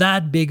 It's not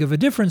that big of a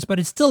difference, but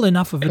it's still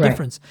enough of a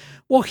difference.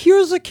 Well,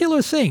 here's a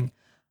killer thing.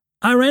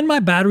 I ran my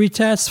battery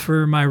tests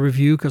for my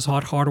review because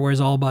Hot Hardware is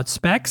all about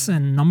specs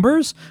and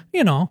numbers,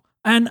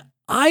 and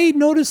I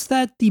noticed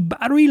that the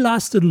battery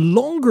lasted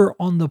longer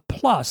on the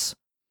Plus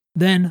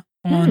than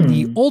on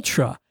the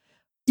Ultra,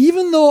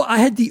 even though I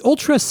had the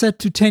Ultra set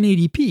to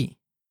 1080p.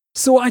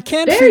 So I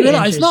can't figure it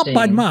out. It's not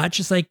by much.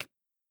 It's like,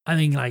 I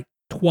think like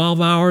 12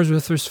 hours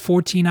versus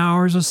 14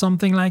 hours or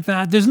something like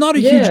that. There's not a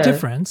huge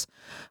difference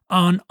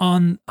on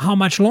how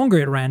much longer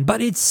it ran, but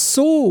it's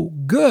so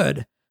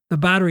good, the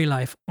battery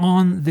life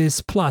on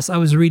this Plus. I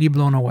was really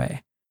blown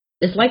away.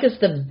 It's like it's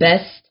the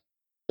best,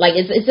 like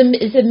it's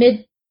a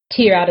mid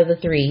tier out of the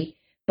three,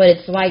 but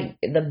it's like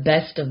the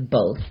best of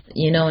both,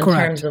 in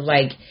terms of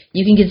like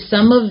you can get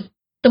some of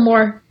the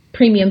more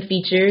premium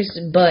features,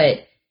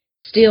 but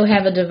still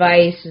have a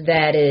device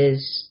that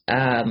is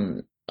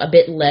a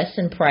bit less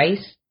in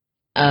price.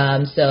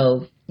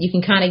 So you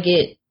can kind of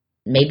get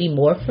maybe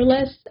more for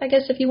less, I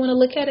guess, if you want to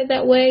look at it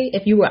that way.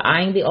 If you were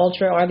eyeing the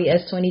Ultra or the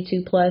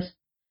S22 Plus,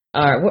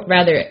 or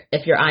rather,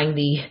 if you're eyeing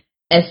the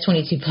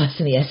S22 Plus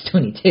and the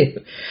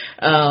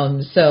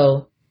S22.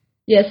 So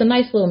yeah, it's a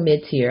nice little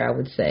mid-tier, I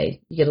would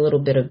say. You get a little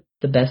bit of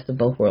the best of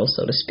both worlds,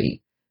 so to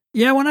speak.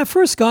 Yeah, when I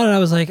first got it, I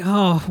was like,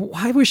 oh,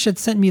 I wish it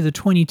sent me the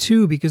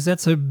 22 because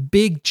that's a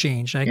big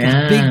change, like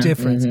a big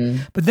difference.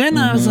 But then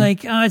I was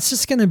like, oh, it's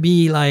just going to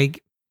be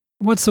like,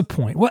 what's the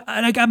point?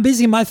 I'm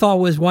busy. My thought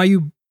was, why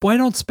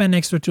don't spend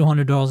extra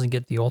 $200 and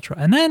get the Ultra?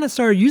 And then I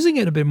started using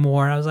it a bit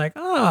more, and I was like,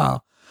 oh,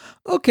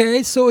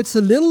 okay, so it's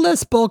a little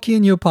less bulky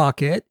in your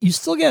pocket. You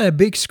still get a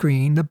big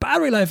screen. The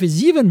battery life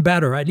is even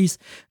better. At least,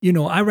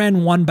 I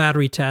ran one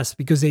battery test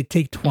because they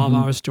take 12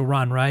 hours to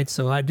run, right?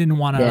 So I didn't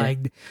want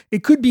to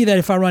it could be that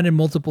if I run it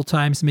multiple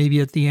times, maybe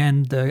at the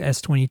end, the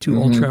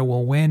S22 Ultra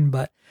will win.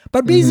 But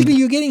basically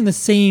you're getting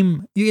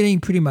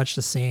pretty much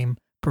the same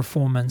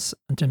performance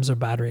in terms of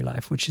battery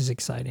life, which is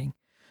exciting.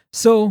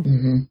 So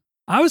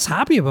I was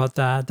happy about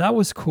that. That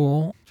was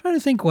cool. I'm trying to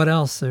think what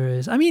else there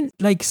is. I mean,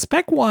 like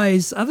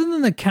spec-wise, other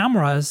than the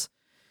cameras,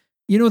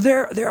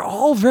 they're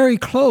all very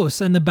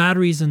close, and the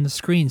batteries and the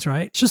screens,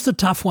 right? It's just a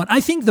tough one.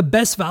 I think the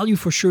best value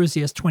for sure is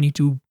the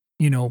S22,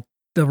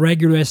 the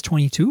regular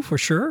S22 for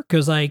sure,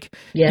 because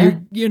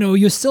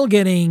you're still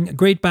getting a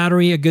great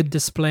battery, a good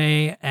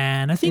display,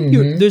 and I think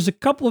there's a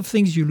couple of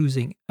things you're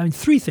losing. I mean,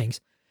 three things.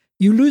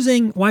 You're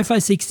losing Wi-Fi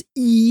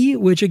 6E,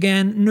 which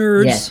again,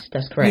 nerds. Yes,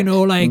 that's correct.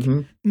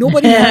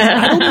 Nobody has,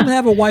 I don't even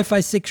have a Wi-Fi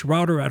 6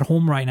 router at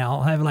home right now.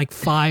 I have like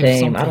 5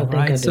 something, I don't think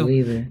right? I do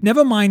either.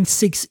 Never mind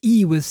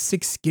 6E with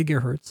 6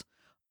 gigahertz.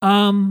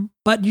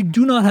 But you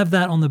do not have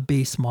that on the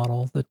base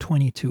model, the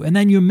 22. And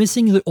then you're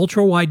missing the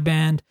ultra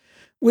wideband,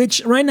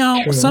 which right now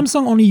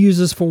Samsung only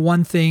uses for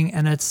one thing,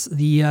 and it's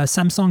the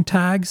Samsung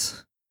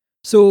tags.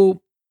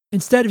 So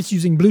instead, it's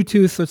using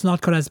Bluetooth, so it's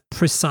not quite as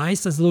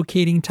precise as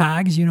locating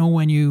tags,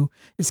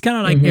 it's kind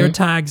of like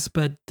AirTags,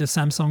 but the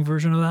Samsung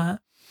version of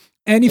that.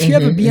 And if you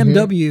have a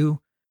BMW,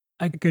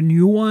 like a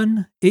new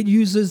one, it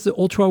uses the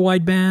ultra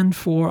wideband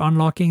for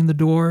unlocking the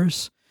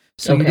doors.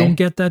 So you don't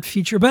get that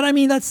feature. But I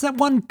mean, that's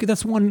one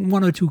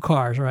or two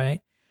cars,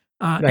 right?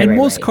 And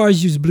most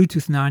cars use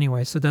Bluetooth now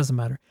anyway, so it doesn't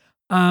matter.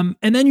 And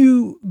then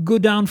you go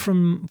down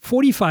from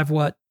 45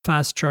 watt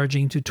fast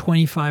charging to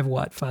 25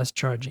 watt fast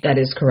charging. That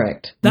is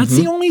correct. That's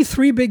the only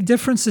three big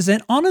differences.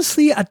 And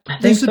honestly,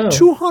 there's a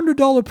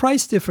 $200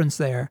 price difference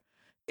there.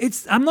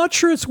 I'm not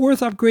sure it's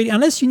worth upgrading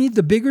unless you need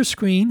the bigger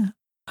screen.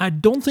 I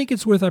don't think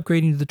it's worth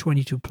upgrading to the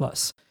 22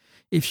 plus.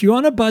 If you're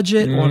on a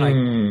budget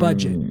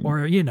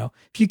or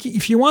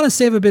if you want to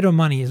save a bit of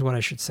money is what I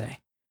should say.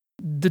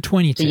 The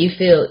 22. So you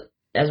feel,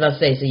 I was about to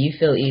say, you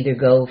feel either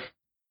go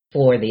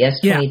for the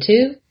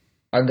S22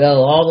 or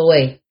go all the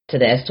way to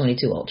the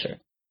S22 Ultra.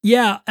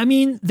 Yeah, I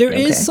mean, there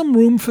is some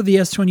room for the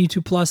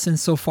S22 Plus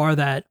insofar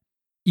that,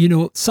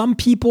 some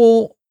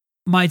people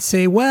might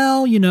say,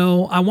 well,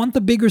 I want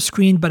the bigger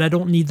screen, but I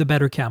don't need the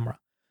better camera.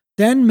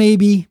 Then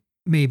maybe.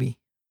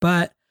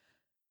 But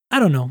I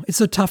don't know.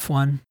 It's a tough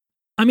one.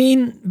 I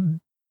mean,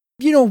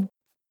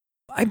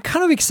 I'm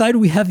kind of excited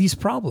we have these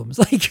problems.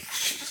 Like,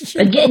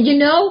 again,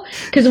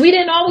 because we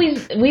didn't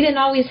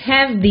always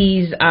have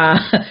these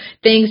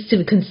things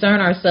to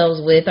concern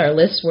ourselves with. Our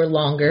lists were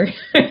longer,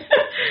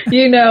 but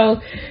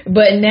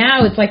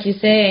now it's like you're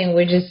saying,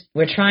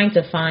 we're trying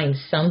to find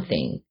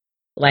something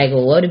like,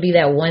 well, what would be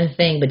that one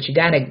thing, but you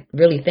got to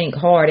really think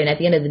hard. And at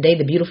the end of the day,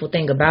 the beautiful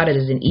thing about it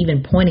is in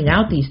even pointing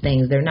out these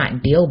things, they're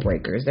not deal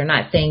breakers. They're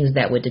not things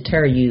that would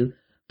deter you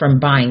from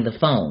buying the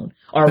phone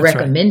or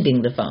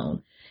recommending the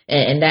phone.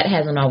 And that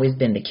hasn't always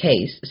been the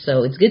case.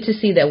 So it's good to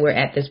see that we're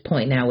at this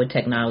point now with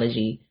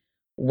technology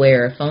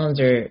where phones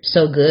are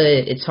so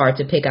good, it's hard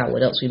to pick out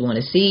what else we want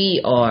to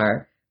see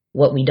or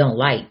what we don't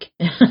like.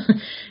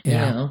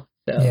 So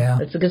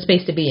it's a good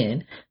space to be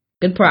in.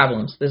 Good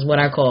problems is what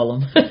I call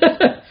them.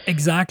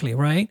 Exactly,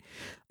 right?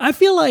 I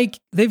feel like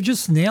they've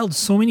just nailed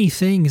so many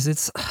things.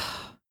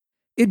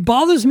 It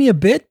bothers me a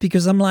bit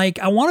because I'm like,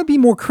 I want to be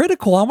more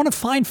critical. I want to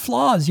find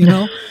flaws,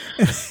 No,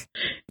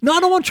 I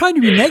don't want to try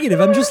to be negative.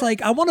 I'm just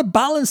like, I want to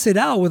balance it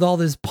out with all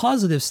this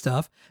positive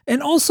stuff.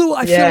 And also,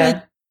 I feel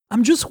like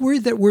I'm just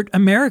worried that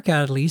America,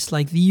 at least,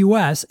 like the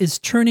US, is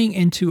turning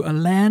into a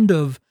land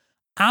of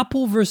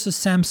Apple versus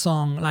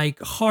Samsung, like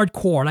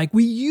hardcore. Like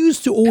we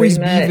used to always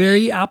be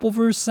very Apple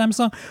versus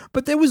Samsung,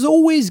 but there was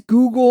always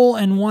Google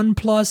and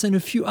OnePlus and a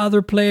few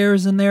other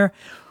players in there.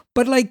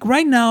 But like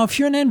right now, if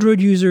you're an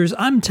Android user,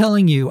 I'm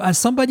telling you, as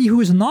somebody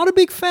who is not a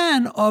big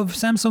fan of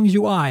Samsung's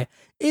UI,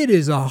 it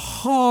is a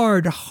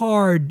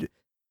hard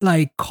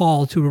like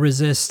call to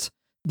resist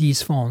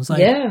these phones.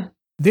 Like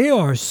they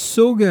are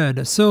so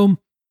good. So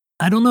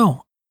I don't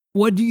know.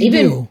 What do you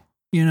do?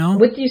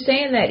 With you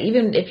saying that,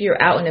 even if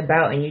you're out and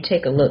about and you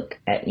take a look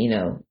at,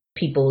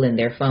 people in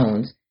their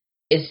phones,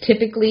 it's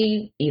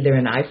typically either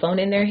an iPhone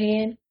in their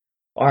hand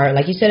or,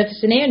 like you said, if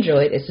it's an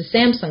Android, it's a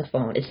Samsung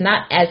phone. It's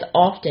not as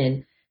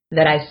often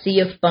that I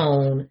see a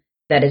phone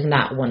that is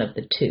not one of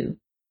the two,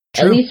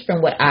 at least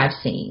from what I've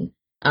seen.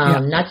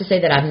 Not to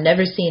say that I've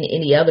never seen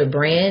any other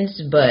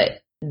brands,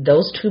 but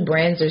those two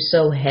brands are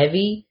so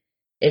heavy.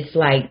 It's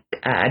like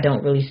I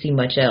don't really see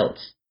much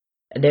else.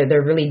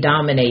 They're really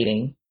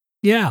dominating.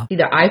 Yeah.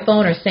 Either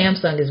iPhone or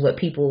Samsung is what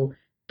people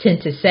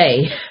tend to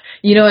say.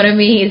 You know what I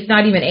mean? It's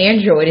not even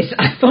Android. It's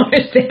iPhone or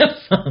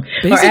Samsung.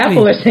 Basically, or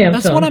Apple or Samsung.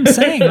 That's what I'm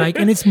saying. Like,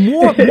 and it's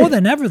more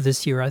than ever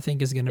this year, I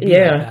think, is going to be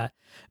like that.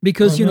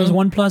 Because,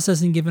 OnePlus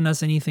hasn't given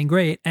us anything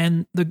great.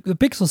 And the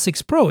Pixel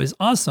 6 Pro is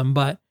awesome,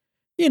 but,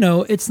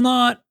 it's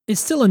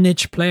still a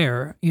niche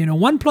player.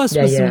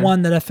 OnePlus was the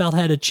one that I felt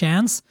had a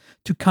chance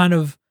to kind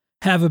of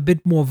have a bit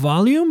more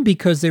volume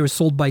because they were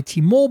sold by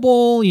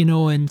T-Mobile,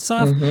 and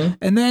stuff.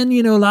 And then,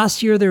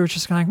 last year they were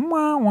just kind of like,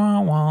 wah,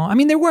 wah, wah. I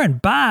mean, they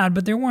weren't bad,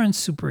 but they weren't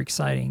super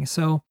exciting.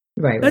 So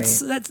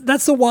that's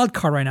the wild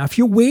card right now. If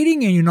you're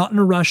waiting and you're not in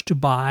a rush to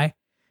buy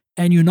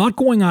and you're not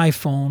going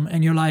iPhone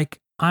and you're like,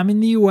 I'm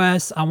in the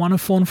US, I want a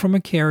phone from a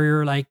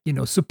carrier, like,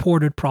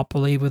 supported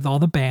properly with all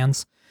the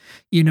bands,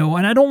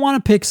 and I don't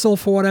want a Pixel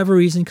for whatever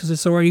reason because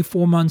it's already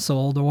 4 months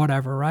old or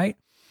whatever, right?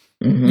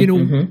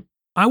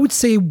 I would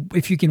say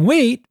if you can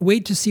wait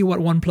to see what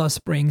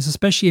OnePlus brings,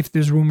 especially if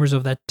there's rumors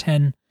of that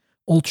 10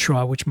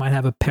 Ultra, which might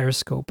have a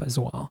periscope as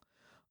well.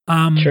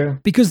 True.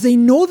 Because they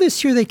know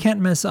this year they can't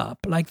mess up.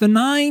 Like the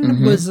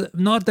 9 was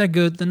not that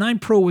good. The 9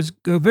 Pro was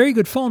a very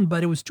good phone,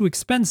 but it was too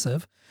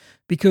expensive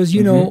because,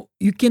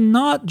 you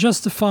cannot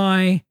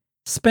justify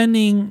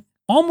spending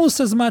almost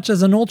as much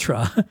as an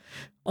Ultra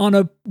on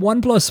a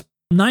OnePlus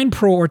 9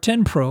 Pro or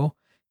 10 Pro.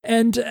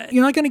 And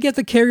you're not going to get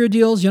the carrier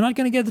deals. You're not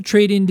going to get the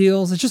trade-in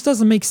deals. It just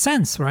doesn't make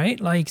sense, right?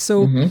 Like,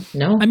 so,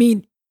 No. I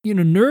mean,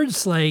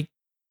 nerds like,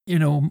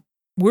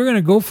 we're going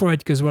to go for it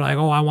because we're like,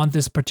 oh, I want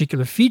this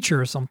particular feature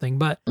or something.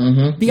 But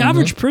the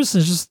average person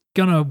is just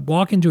going to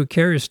walk into a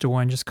carrier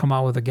store and just come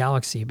out with a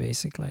Galaxy,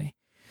 basically.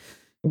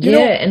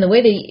 And the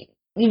way they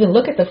even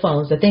look at the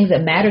phones, the things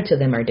that matter to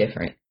them are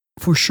different.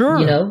 For sure.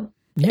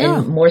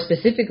 And more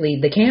specifically,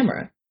 the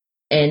camera.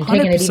 And 100%.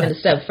 Taking it even a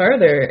step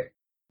further,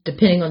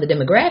 depending on the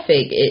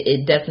demographic,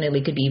 it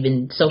definitely could be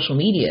even social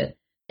media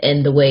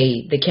and the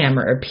way the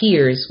camera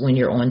appears when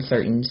you're on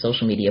certain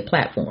social media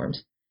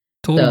platforms.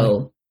 Totally.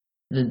 So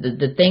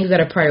the things that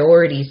are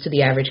priorities to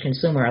the average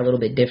consumer are a little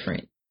bit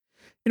different.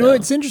 You know,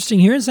 it's interesting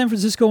here in San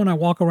Francisco when I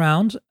walk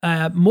around,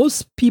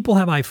 most people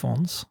have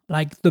iPhones,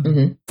 like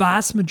the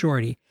vast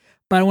majority.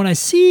 But when I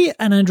see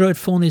an Android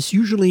phone, it's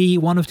usually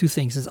one of two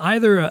things. It's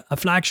either a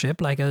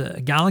flagship, like a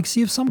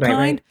Galaxy of some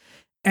kind,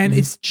 and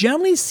it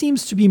generally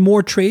seems to be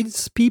more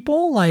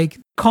tradespeople, like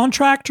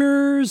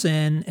contractors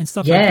and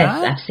stuff like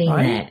that. Yes, I've seen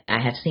that. I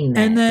have seen that.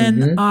 And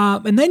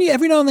then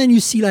every now and then you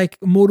see like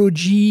Moto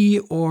G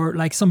or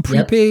like some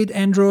prepaid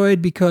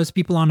Android because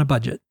people are on a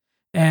budget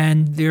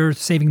and they're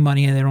saving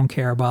money and they don't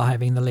care about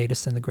having the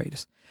latest and the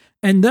greatest.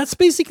 And that's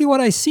basically what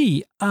I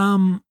see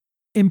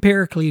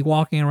empirically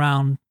walking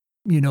around,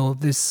 you know,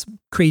 this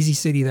crazy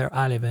city that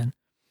I live in.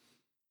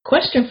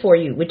 Question for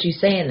you, with you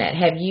saying that,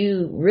 have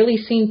you really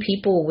seen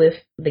people with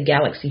the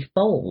Galaxy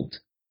Fold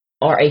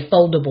or a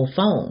foldable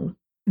phone?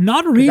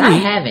 Not really. I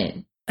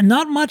haven't.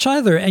 Not much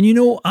either. And, you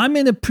know, I'm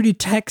in a pretty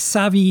tech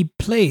savvy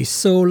place.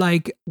 So,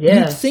 like,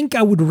 you'd think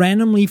I would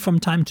randomly from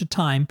time to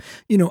time,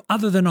 you know,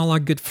 other than all our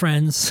good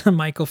friends,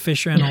 Michael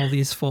Fisher and all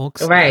these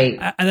folks,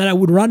 that I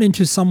would run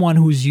into someone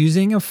who's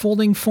using a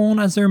folding phone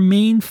as their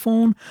main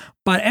phone.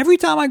 But every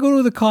time I go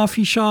to the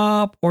coffee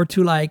shop or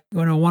to like,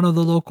 you know, one of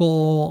the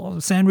local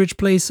sandwich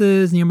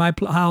places near my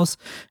house,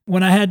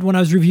 when I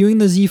was reviewing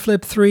the Z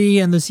Flip 3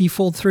 and the Z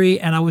Fold 3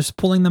 and I was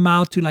pulling them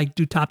out to like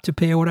do tap to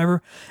pay or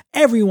whatever,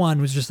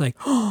 everyone was just like,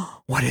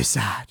 oh, what is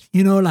that?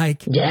 You know,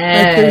 like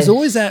there's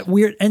always that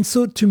weird. And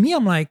so to me,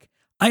 I'm like,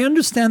 I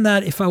understand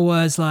that if I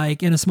was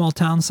like in a small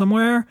town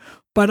somewhere,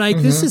 but like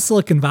this is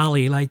Silicon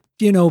Valley. Like,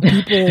 you know,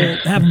 people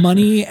have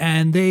money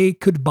and they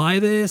could buy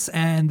this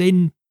and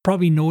they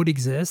probably know it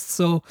exists.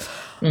 So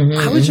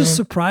I was just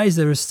surprised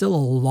there was still a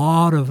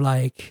lot of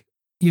like,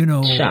 you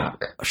know,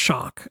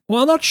 shock.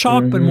 Well, not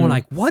shock, but more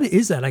like, what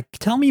is that? Like,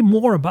 tell me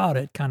more about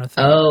it kind of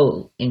thing.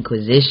 Oh,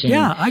 Inquisition.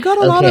 Yeah, I got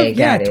a lot of,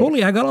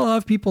 totally. I got a lot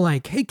of people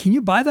like, hey, can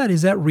you buy that?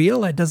 Is that real?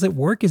 Like, does it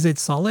work? Is it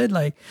solid?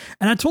 Like,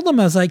 and I told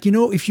them, I was like, you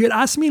know, if you had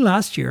asked me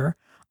last year,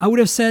 I would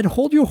have said,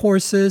 hold your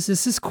horses.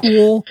 This is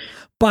cool.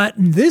 But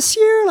this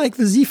year, like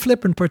the Z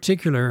Flip in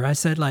particular, I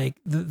said like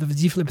the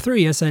Z Flip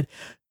 3, I said,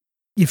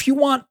 if you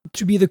want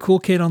to be the cool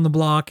kid on the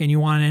block and you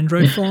want an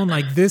Android phone,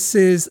 like this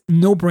is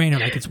no brainer.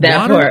 Like it's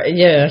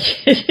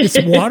it's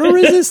water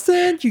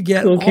resistant. You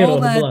get all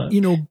that,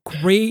 you know,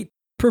 great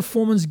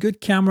performance, good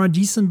camera,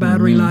 decent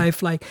battery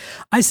life. Like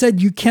I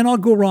said, you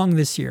cannot go wrong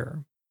this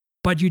year,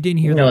 but you didn't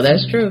hear that. No,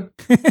 that's true.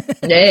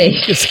 Hey,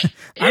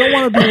 I don't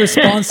want to be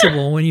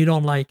responsible when you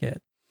don't like it.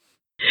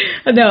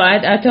 No,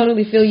 I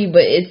totally feel you,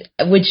 but it's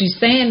with you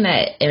saying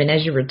that. I mean,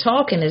 as you were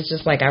talking, it's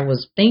just like I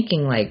was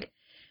thinking like,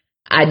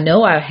 I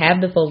know I have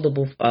the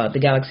foldable, the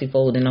Galaxy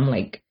Fold, and I'm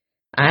like,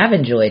 I have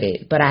enjoyed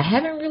it, but I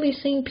haven't really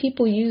seen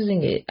people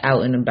using it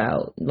out and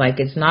about. Like,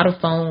 it's not a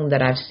phone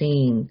that I've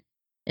seen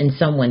in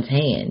someone's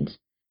hands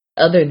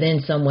other than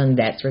someone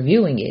that's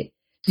reviewing it.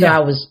 So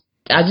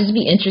I'd just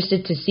be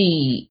interested to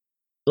see,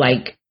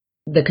 like,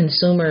 the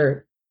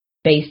consumer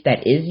base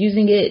that is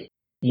using it,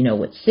 you know,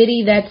 what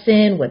city that's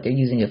in, what they're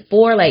using it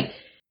for. Like,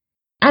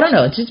 I don't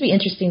know. It'd just be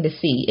interesting to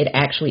see it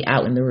actually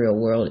out in the real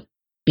world,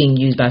 being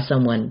used by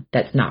someone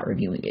that's not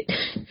reviewing it.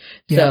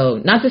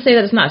 So not to say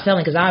that it's not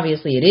selling, because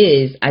obviously it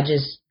is. I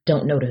just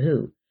don't know to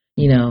who,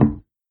 you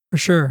know. For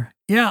sure.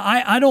 Yeah,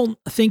 I don't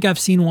think I've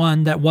seen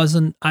one that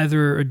wasn't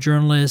either a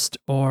journalist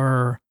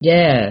or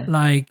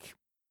like,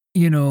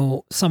 you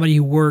know, somebody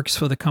who works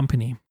for the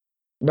company.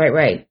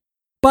 Right.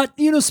 But,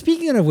 you know,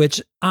 speaking of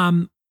which,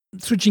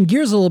 switching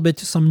gears a little bit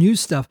to some new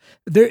stuff,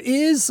 there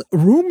is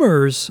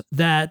rumors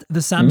that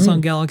the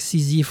Samsung Galaxy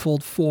Z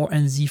Fold 4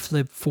 and Z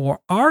Flip 4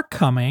 are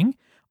coming.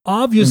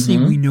 Obviously,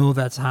 we know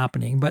that's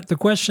happening, but the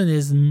question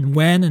is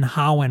when and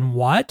how and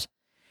what.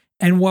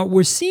 And what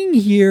we're seeing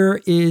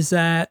here is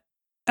that,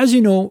 as you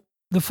know,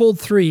 the Fold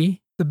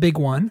 3, the big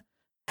one,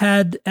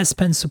 had S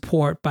Pen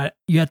support, but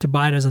you had to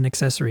buy it as an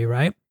accessory,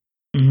 right?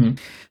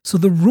 So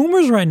the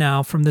rumors right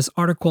now from this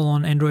article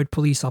on Android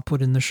Police, I'll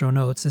put in the show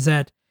notes, is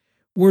that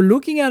we're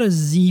looking at a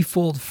Z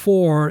Fold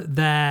 4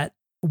 that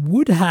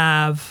would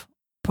have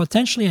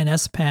potentially an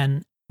S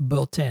Pen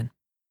built in.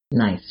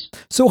 Nice.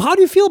 So how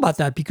do you feel about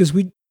that? Because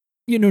we,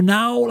 you know,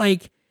 now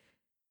like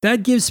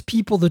that gives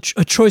people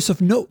a choice of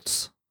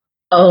notes.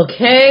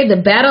 Okay,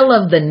 the battle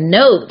of the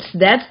notes.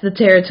 That's the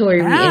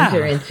territory we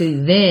enter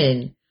into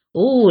then.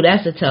 Ooh,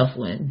 that's a tough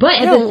one. But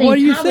at the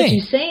same time, with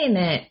you saying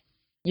that,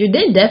 you're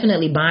then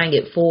definitely buying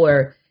it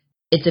for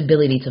its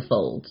ability to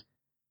fold,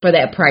 for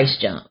that price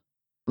jump,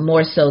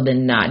 more so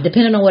than not,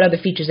 depending on what other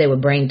features they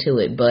would bring to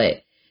it.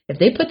 But if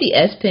they put the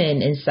S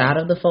Pen inside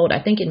of the Fold,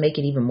 I think it'd make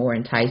it even more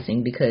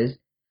enticing, because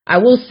I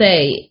will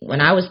say,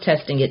 when I was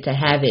testing it, to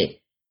have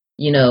it,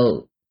 you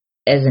know,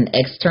 as an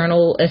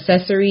external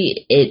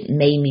accessory, it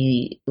made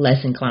me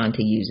less inclined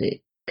to use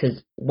it.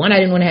 Because one, I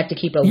didn't want to have to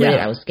keep up with it.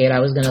 I was scared I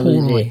was going to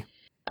lose it.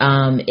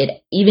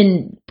 It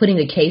even putting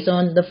the case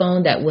on the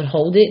phone that would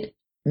hold it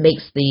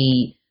makes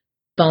the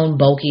phone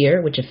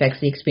bulkier, which affects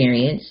the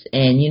experience.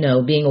 And, you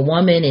know, being a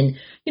woman and,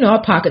 you know,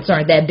 our pockets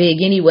aren't that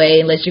big anyway,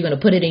 unless you're going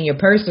to put it in your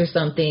purse or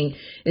something.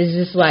 It's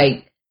just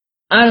like,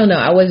 I don't know.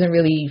 I wasn't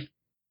really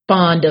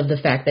fond of the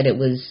fact that it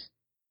was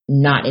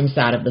not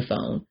inside of the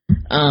phone.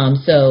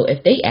 So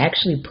if they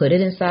actually put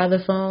it inside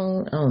the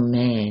phone, oh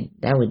man,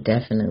 that would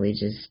definitely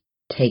just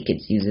take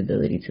its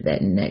usability to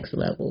that next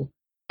level,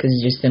 because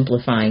you're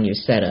simplifying your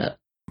setup.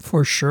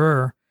 For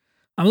sure.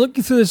 I'm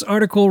looking through this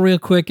article real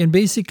quick, and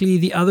basically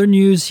the other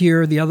news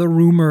here, the other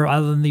rumor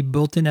other than the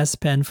built-in S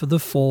Pen for the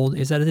Fold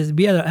is that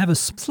we have a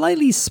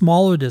slightly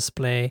smaller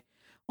display,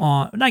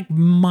 like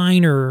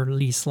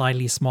minorly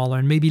slightly smaller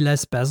and maybe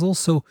less bezel.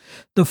 So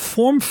the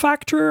form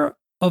factor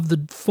of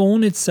the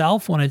phone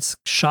itself, when it's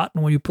shut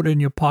and when you put it in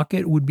your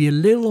pocket, would be a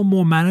little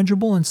more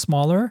manageable and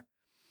smaller,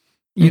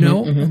 you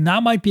know, and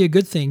that might be a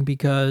good thing,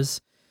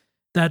 because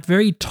that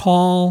very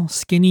tall,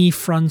 skinny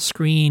front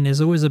screen is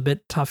always a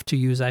bit tough to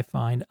use, I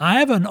find. I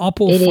have an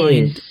Oppo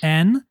Find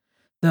N.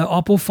 The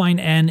Oppo Find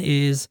N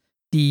is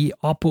the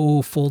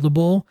Oppo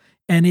foldable,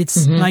 and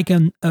it's like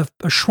a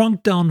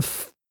shrunk down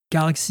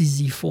Galaxy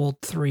Z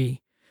Fold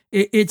 3.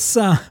 It's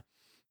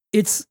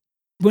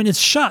when it's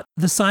shut,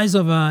 the size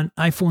of an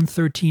iPhone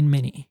 13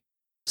 mini.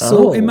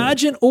 So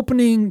imagine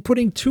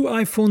putting two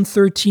iPhone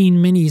 13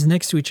 minis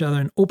next to each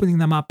other and opening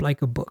them up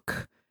like a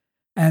book.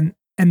 And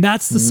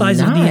that's the size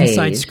of the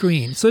inside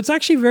screen. So it's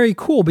actually very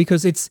cool,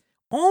 because it's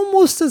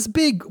almost as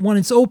big when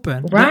it's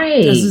open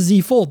as the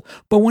Z Fold.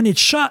 But when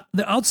it's shut,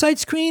 the outside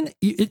screen,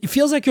 it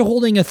feels like you're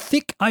holding a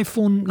thick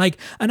iPhone, like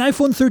an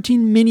iPhone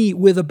 13 mini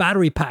with a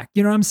battery pack.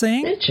 You know what I'm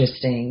saying?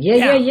 Interesting.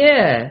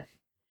 Yeah.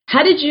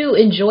 How did you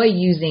enjoy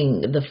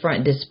using the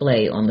front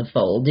display on the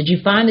Fold? Did you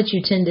find that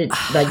you tended,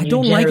 like, I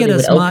don't like it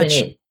as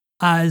much.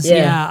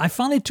 I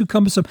found it too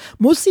cumbersome.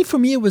 Mostly for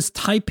me, it was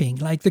typing.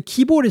 Like, the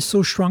keyboard is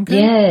so shrunken.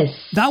 Yes,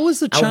 that was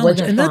the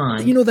challenge, and that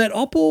that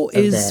Oppo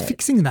is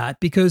fixing that,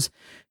 because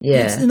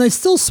it's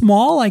still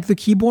small, like the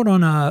keyboard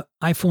on a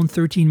iPhone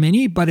 13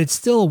 mini, but it's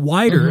still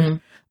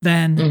wider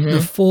than the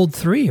Fold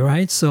 3,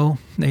 right? So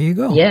there you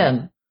go.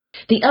 Yeah.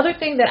 The other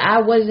thing that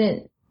I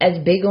wasn't as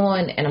big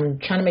on, and I'm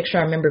trying to make sure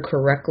I remember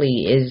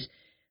correctly, is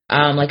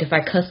like if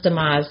I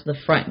customize the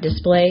front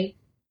display,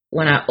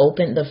 when I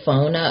opened the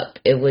phone up,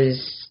 it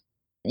was,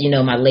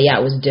 my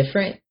layout was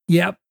different.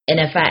 Yep. And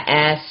if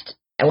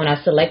when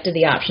I selected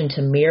the option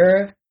to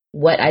mirror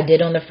what I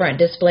did on the front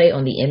display,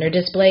 on the inner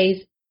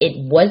displays, it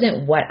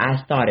wasn't what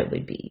I thought it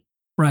would be.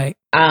 Right.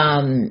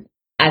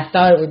 I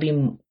thought it would be,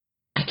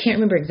 I can't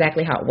remember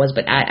exactly how it was,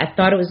 but I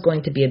thought it was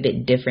going to be a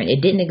bit different.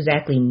 It didn't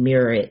exactly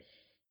mirror it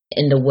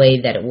in the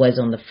way that it was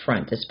on the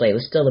front display. It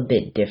was still a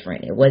bit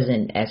different. It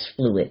wasn't as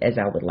fluid as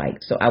I would like.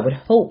 So I would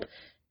hope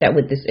that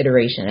with this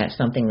iteration, that's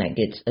something that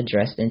gets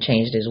addressed and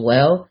changed as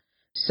well.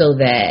 So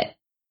that,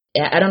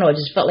 I don't know, it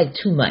just felt like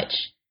too much.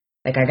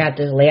 Like, I got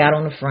this layout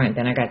on the front,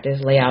 then I got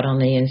this layout on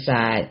the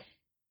inside.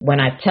 When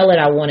I tell it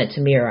I want it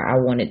to mirror,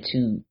 I want it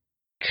to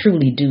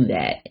truly do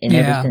that in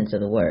every sense of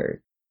the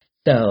word.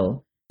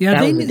 So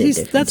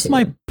that's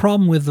my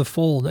problem with the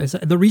Fold.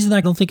 The reason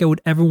I don't think I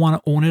would ever want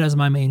to own it as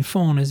my main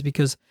phone is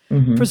because,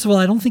 first of all,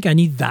 I don't think I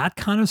need that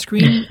kind of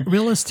screen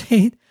real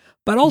estate,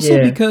 but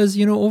also because,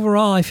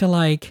 overall, I feel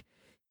like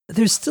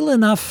there's still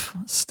enough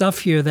stuff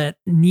here that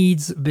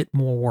needs a bit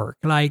more work,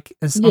 like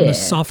on the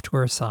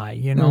software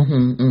side, and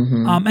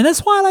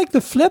that's why I like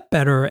the Flip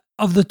better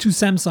of the two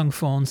Samsung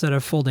phones that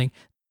are folding.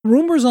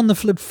 Rumors on the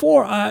Flip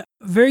 4 are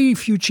very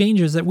few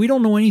changes that we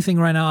don't know anything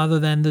right now, other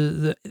than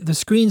the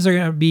screens are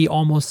going to be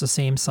almost the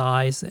same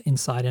size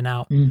inside and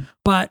out.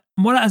 But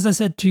as I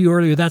said to you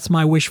earlier, that's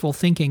my wishful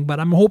thinking, but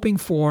I'm hoping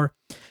for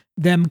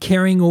them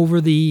carrying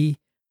over the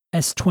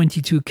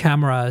S22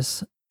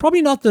 cameras.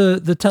 Probably not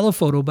the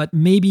telephoto, but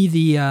maybe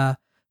the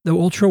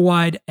ultra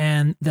wide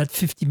and that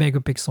 50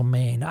 megapixel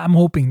main. I'm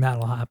hoping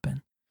that'll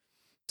happen.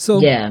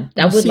 So I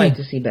would like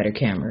to see better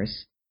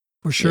cameras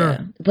for sure.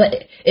 Yeah. But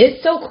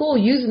it's so cool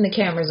using the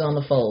cameras on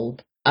the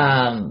Fold.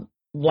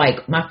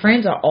 Like, my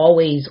friends are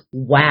always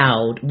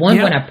wowed. One,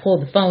 when I pull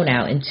the phone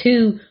out, and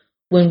two,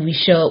 when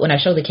I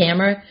show the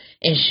camera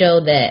and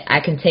show that I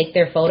can take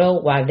their photo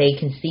while they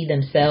can see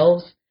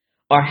themselves,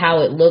 or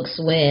how it looks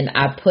when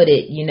I put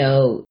it,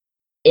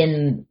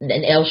 in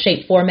an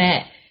L-shaped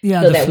format,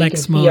 so that we can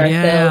see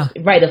ourselves.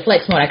 Right, the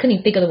flex mode. I couldn't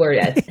even think of the word.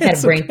 I had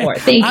a brain fart.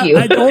 Thank you.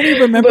 I only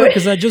remember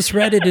because I just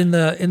read it in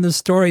the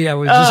story I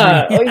was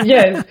just reading.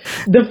 Yes,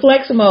 the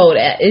flex mode.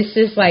 It's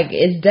just like,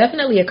 it's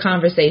definitely a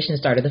conversation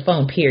starter, the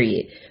phone,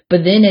 period.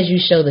 But then as you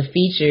show the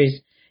features,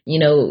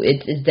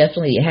 it's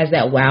definitely, it has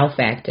that wow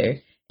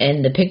factor.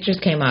 And the pictures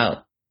came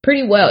out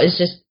pretty well. It's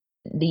just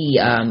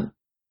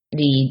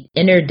the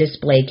inner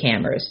display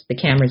cameras. The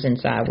cameras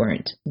inside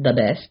weren't the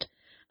best.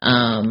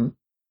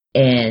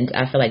 And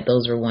I feel like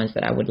those are ones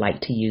that I would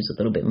like to use a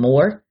little bit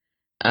more,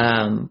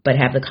 but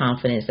have the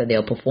confidence that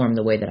they'll perform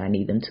the way that I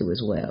need them to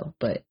as well.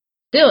 But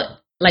still,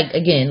 like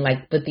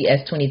with the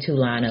S22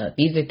 lineup,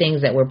 these are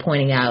things that we're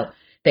pointing out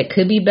that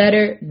could be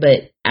better,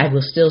 but I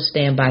will still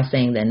stand by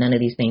saying that none of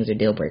these things are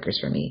deal breakers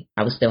for me.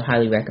 I would still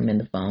highly recommend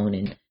the phone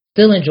and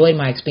still enjoy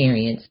my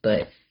experience.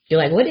 But if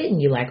you're like, what didn't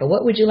you like, or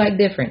what would you like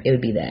different? It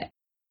would be that.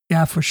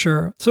 Yeah, for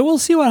sure. So we'll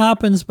see what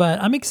happens, but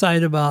I'm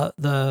excited about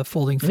the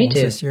folding phones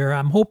this year.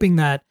 I'm hoping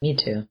that,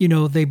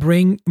 they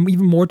bring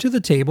even more to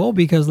the table,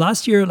 because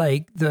last year,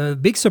 like, the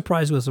big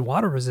surprise was the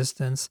water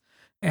resistance.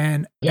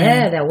 That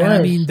was. And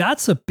I mean,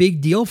 that's a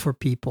big deal for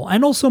people,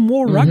 and also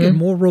more rugged,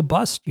 more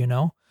robust,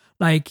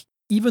 like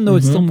even though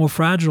it's still more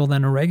fragile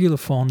than a regular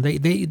phone, they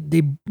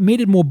made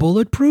it more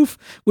bulletproof,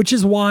 which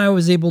is why I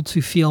was able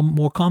to feel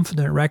more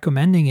confident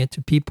recommending it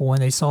to people when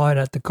they saw it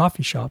at the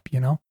coffee shop,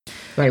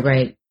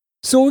 Right.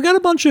 So we got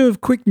a bunch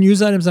of quick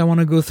news items I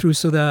want to go through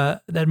so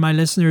that my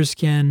listeners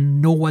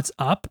can know what's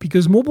up,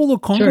 because Mobile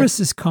World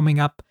Congress is coming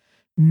up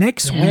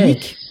next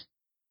week.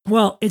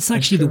 Well, it's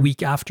actually the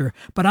week after,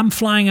 but I'm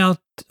flying out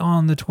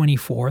on the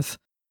 24th.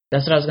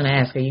 That's what I was going to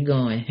ask. Are you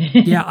going?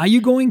 Yeah. Are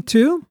you going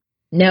too?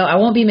 No, I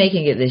won't be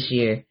making it this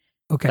year.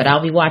 Okay. But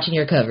I'll be watching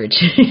your coverage.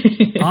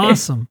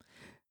 Awesome.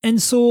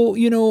 And so,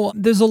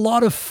 there's a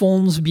lot of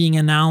phones being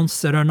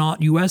announced that are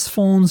not US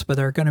phones, but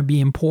they're going to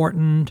be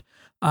important.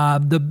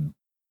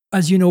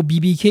 As you know,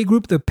 BBK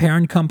Group, the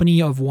parent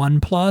company of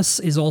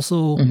OnePlus, is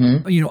also,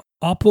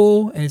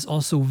 Oppo, and it's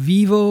also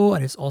Vivo,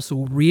 and it's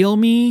also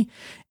Realme.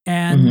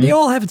 And they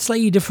all have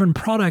slightly different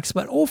products,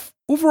 but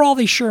overall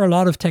they share a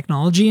lot of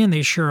technology and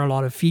they share a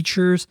lot of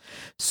features.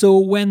 So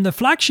when the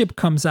flagship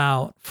comes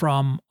out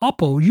from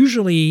Oppo,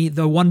 usually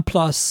the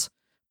OnePlus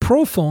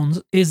Pro phones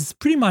is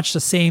pretty much the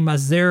same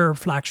as their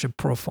flagship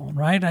Pro phone,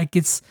 right? Like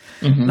it's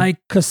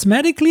like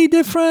cosmetically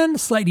different,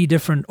 slightly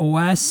different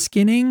OS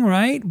skinning,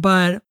 right?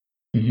 But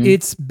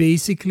it's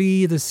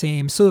basically the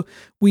same. So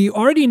we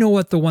already know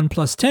what the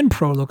OnePlus 10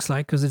 Pro looks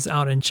like because it's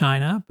out in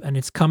China and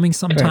it's coming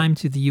sometime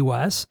to the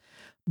US.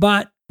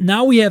 But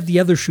now we have the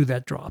other shoe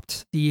that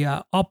dropped. The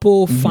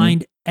Oppo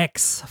Find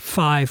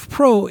X5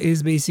 Pro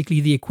is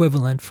basically the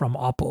equivalent from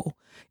Oppo.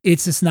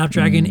 It's a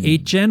Snapdragon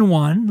 8 Gen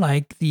 1,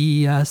 like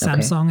the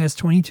Samsung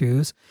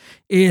S22s.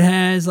 It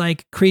has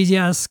like crazy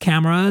ass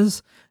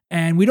cameras,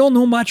 and we don't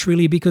know much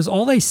really because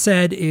all they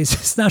said is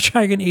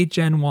Snapdragon 8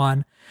 Gen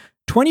 1.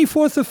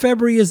 24th of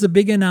February is the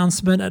big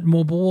announcement at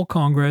Mobile World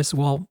Congress.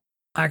 Well,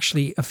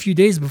 actually a few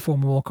days before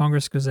Mobile World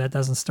Congress because that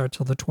doesn't start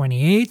till the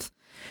 28th.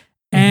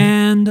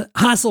 And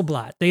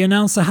Hasselblad. They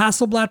announced a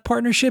Hasselblad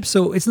partnership.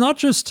 So it's not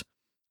just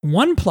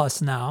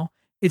OnePlus now.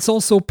 It's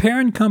also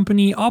parent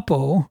company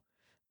Oppo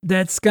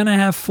that's going to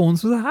have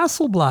phones with a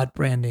Hasselblad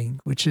branding,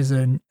 which is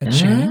a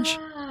change.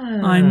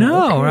 I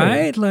know,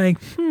 right? Like,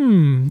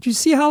 do you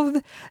see how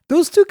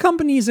those two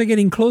companies are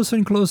getting closer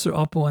and closer,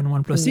 Oppo and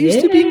OnePlus? They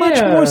used to be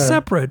much more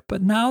separate,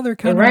 but now they're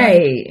kind of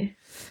right.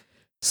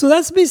 So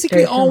that's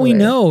basically all we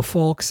know,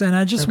 folks. And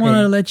I just want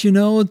to let you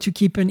know to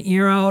keep an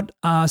ear out,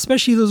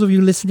 especially those of you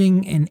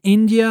listening in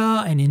India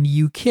and in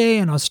the UK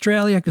and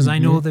Australia, because I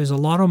know there's a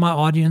lot of my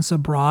audience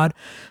abroad.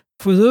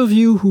 For those of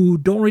you who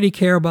don't really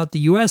care about the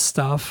US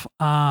stuff,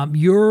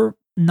 your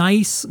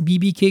nice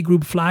BBK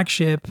Group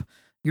flagship,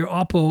 your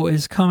Oppo,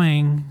 is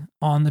coming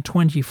on the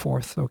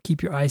 24th. So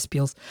keep your eyes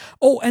peeled.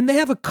 Oh, and they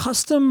have a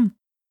custom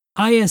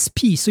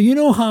ISP. So you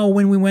know how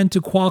when we went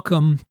to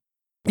Qualcomm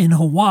in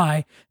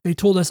Hawaii, they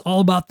told us all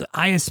about the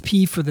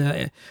ISP for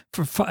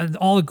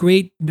all the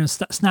great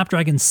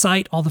Snapdragon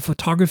Sight, all the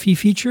photography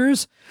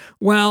features.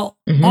 Well,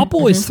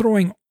 Oppo is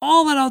throwing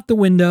all that out the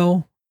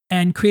window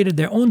and created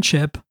their own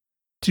chip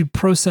to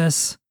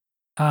process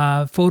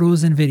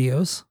photos and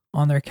videos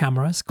on their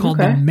cameras called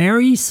the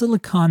Mari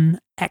Silicon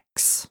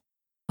X,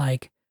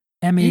 like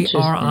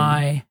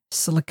MARI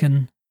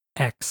Silicon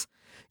X.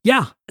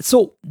 Yeah,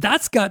 so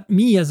that's got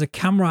me as a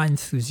camera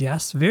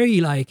enthusiast very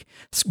like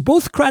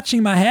both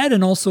scratching my head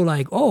and also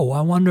like, oh,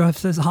 I wonder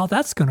if how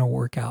that's going to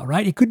work out,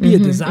 right? It could be a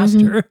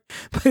disaster,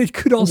 but it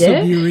could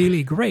also be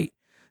really great.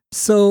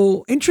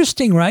 So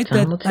interesting, right?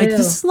 That like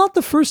this is not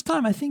the first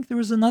time. I think there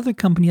was another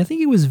company. I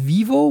think it was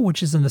Vivo,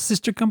 which is a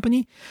sister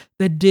company,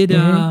 that did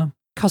a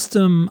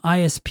custom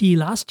ISP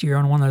last year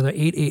on one of their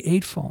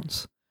 888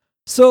 phones.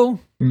 So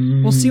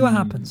we'll see what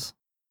happens.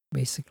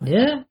 Basically.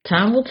 Yeah,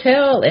 time will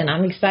tell, and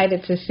I'm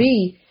excited to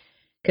see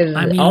because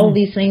all of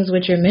these things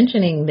which you're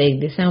mentioning, they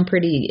sound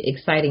pretty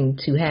exciting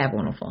to have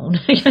on a phone.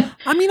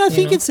 I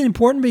think it's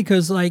important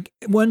because like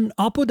when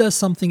Oppo does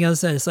something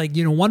else, it's like,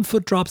 one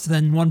foot drops,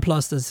 then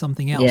OnePlus does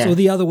something else, or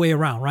the other way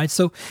around, right?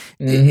 So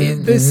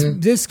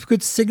this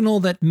could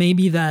signal that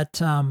maybe that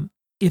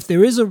if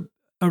there is a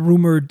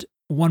rumored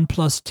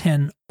OnePlus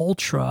 10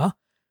 Ultra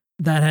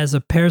that has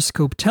a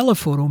periscope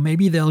telephoto,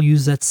 maybe they'll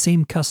use that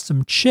same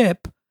custom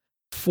chip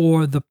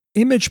for the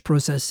image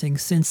processing,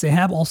 since they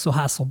have also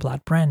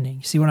Hasselblad branding.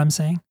 You see what I'm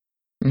saying?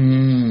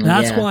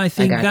 That's why I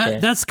think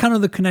that's kind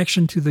of the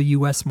connection to the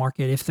US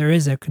market, if there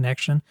is a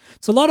connection.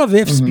 It's a lot of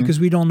ifs because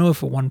we don't know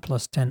if a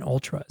OnePlus 10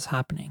 Ultra is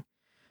happening.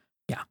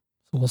 Yeah,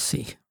 so we'll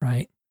see,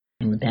 right?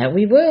 That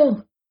we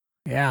will.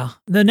 Yeah.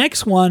 The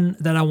next one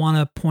that I want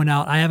to point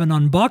out, I have an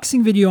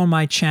unboxing video on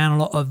my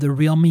channel of the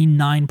Realme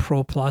 9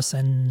 Pro Plus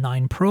and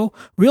 9 Pro.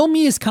 Realme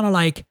is kind of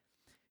like,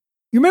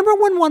 you remember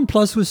when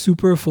OnePlus was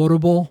super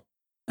affordable?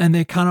 And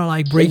they're kind of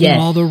like breaking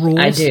all the rules.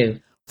 I do.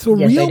 So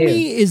Realme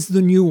is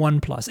the new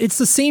OnePlus. It's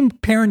the same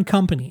parent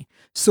company.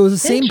 So the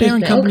same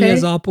parent company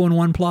as Oppo and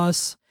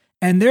OnePlus.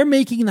 And they're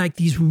making like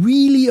these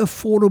really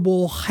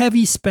affordable,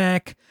 heavy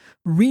spec,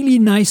 really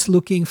nice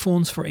looking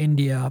phones for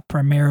India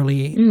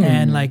primarily.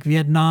 And like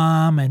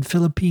Vietnam and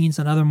Philippines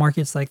and other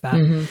markets like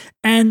that.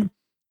 And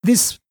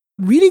this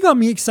really got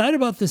me excited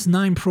about this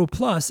 9 Pro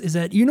Plus is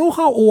that you know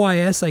how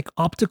OIS, like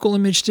optical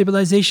image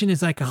stabilization,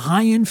 is like a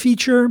high-end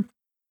feature.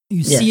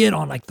 You see it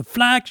on like the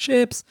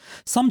flagships.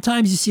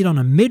 Sometimes you see it on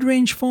a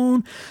mid-range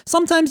phone.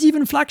 Sometimes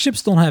even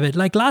flagships don't have it.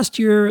 Like last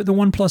year, the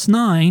OnePlus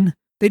 9,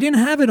 they didn't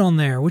have it on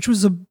there, which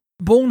was a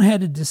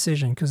boneheaded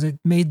decision because it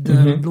made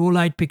the low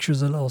light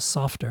pictures a little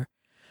softer.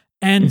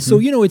 And so,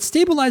 you know, it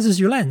stabilizes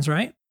your lens,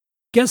 right?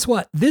 Guess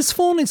what? This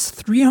phone is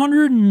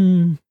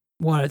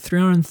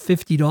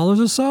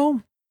 $350 or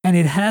so, and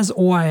it has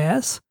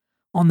OIS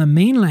on the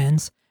main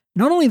lens.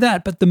 Not only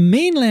that, but the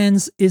main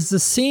lens is the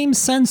same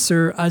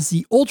sensor as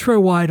the ultra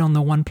wide on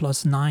the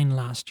OnePlus 9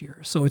 last year.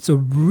 So it's a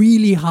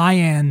really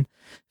high-end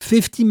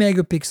 50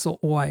 megapixel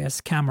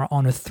OIS camera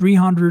on a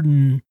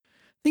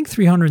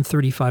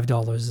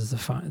 $335 is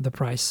the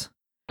price.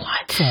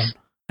 What? Phone.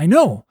 I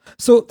know.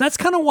 So that's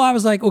kind of why I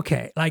was like,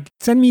 okay, like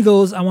send me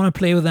those. I want to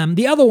play with them.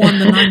 The other one,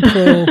 the 9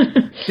 Pro,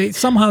 they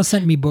somehow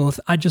sent me both.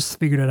 I just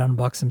figured I'd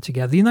unbox them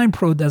together. The 9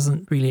 Pro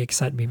doesn't really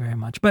excite me very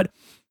much. But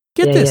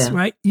get this,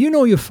 right? You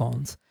know your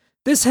phones.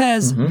 This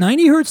has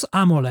 90 hertz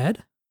AMOLED,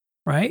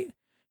 right?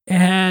 It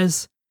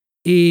has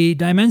a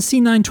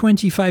Dimensity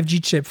 920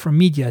 5G chip from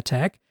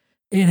MediaTek.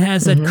 It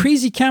has that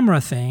crazy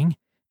camera thing,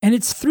 and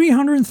it's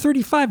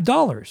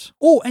 $335.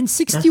 Oh, and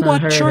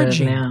 60-watt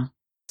charging.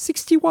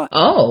 60 watt.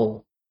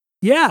 Oh.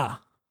 Yeah.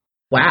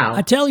 Wow.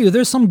 I tell you,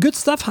 there's some good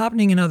stuff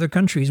happening in other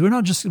countries.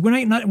 We're just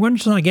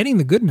not getting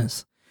the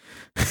goodness.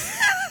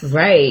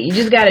 Right. You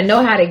just got to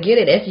know how to get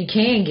it if you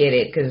can get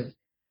it, because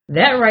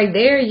that right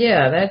there,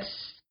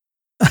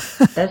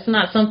 that's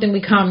not something we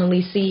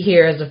commonly see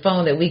here as a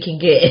phone that we can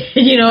get.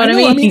 You know what I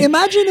mean? I mean,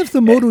 imagine if the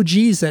Moto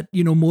Gs that,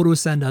 you know, Moto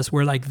send us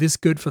were like this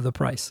good for the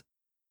price.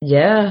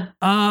 Yeah.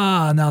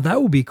 Now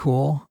that would be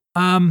cool.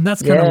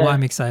 That's kind of why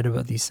I'm excited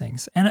about these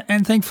things.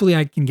 And thankfully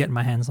I can get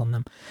my hands on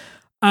them.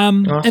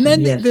 Awesome. And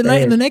then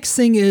the next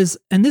thing is,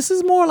 and this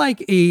is more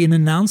like an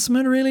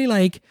announcement really,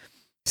 like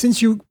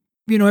since you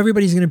know,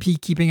 everybody's going to be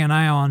keeping an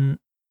eye on,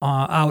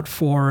 out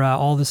for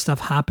all this stuff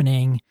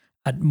happening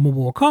at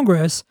Mobile World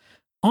Congress.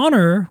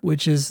 Honor,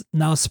 which is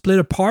now split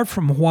apart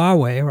from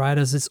Huawei, right,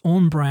 as its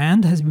own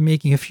brand, has been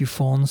making a few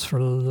phones for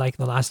like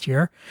the last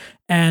year.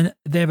 And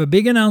they have a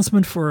big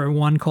announcement for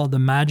one called the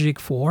Magic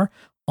 4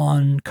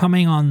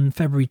 coming on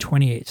February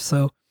 28th.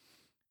 So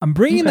I'm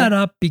bringing that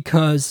up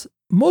because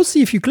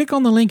mostly if you click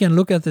on the link and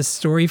look at this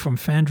story from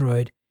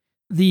Fandroid,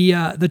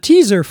 the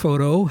teaser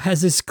photo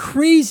has this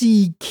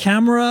crazy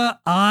camera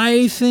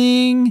eye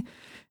thing.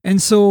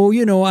 And so,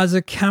 you know, as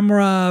a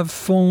camera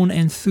phone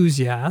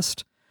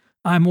enthusiast,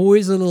 I'm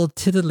always a little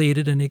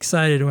titillated and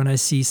excited when I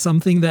see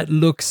something that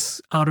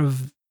looks out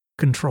of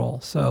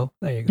control. So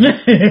there you go.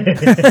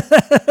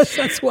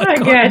 That's what I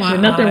got you.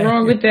 Nothing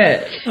wrong with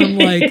that. I'm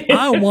like,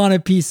 I want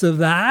a piece of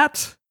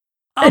that.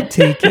 I'll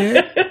take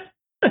it.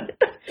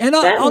 And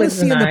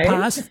honestly, in the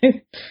past,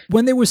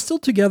 when they were still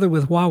together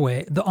with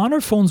Huawei, the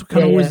Honor phones were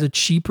kind of always the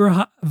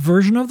cheaper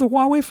version of the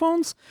Huawei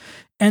phones.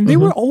 And they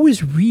were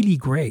always really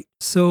great.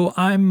 So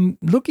I'm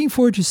looking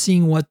forward to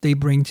seeing what they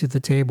bring to the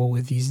table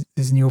with these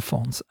new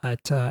phones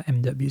at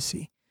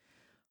MWC.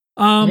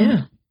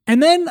 And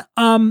then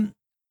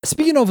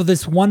speaking of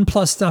this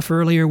OnePlus stuff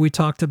earlier, we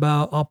talked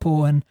about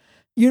Oppo. And,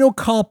 you know,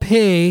 Carl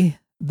Pei,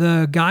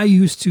 the guy who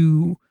used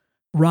to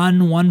run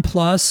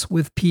OnePlus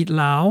with Pete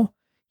Lau,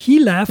 he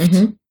left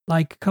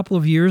like a couple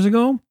of years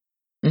ago.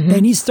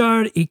 And he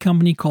started a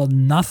company called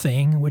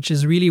Nothing, which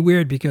is really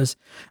weird because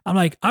I'm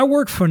like, I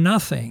work for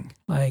nothing.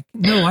 Like,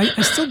 no, I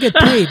still get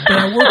paid, but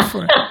I work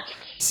for it.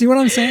 See what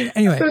I'm saying?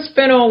 Anyway. It's a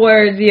spin on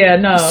words. Yeah,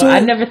 no,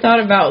 I never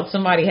thought about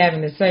somebody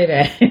having to say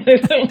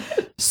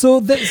that. So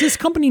this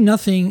company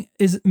Nothing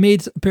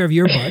made a pair of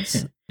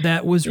earbuds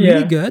that was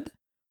really good.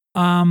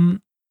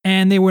 And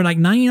they were like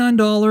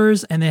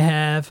 $99 and they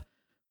have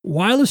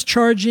wireless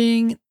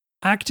charging,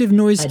 active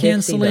noise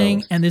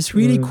canceling, and this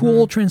really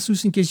cool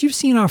translucent case. You've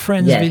seen our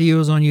friends'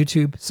 videos on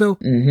YouTube. So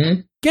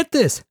get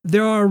this.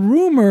 There are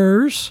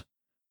rumors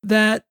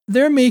that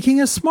they're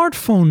making a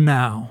smartphone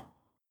now.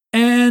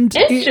 And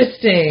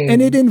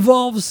interesting. It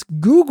involves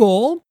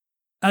Google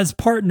as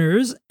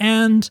partners,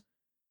 and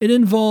it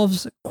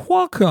involves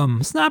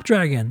Qualcomm,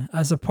 Snapdragon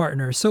as a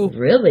partner. So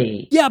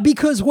really? Yeah,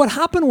 because what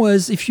happened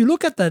was, if you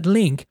look at that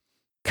link,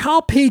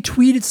 Carl Pei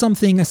tweeted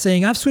something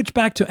saying, I've switched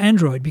back to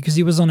Android because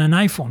he was on an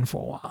iPhone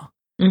for a while.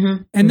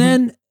 And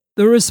then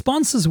the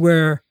responses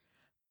were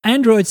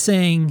Android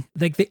saying,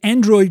 like the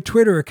Android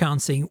Twitter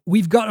account saying,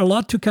 we've got a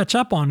lot to catch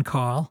up on,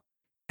 Carl.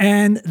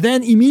 And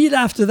then immediately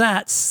after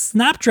that,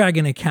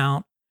 Snapdragon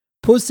account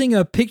posting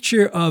a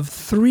picture of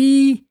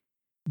 3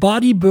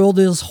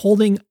 bodybuilders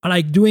holding,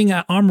 like doing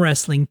arm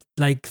wrestling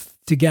like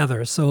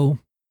together. So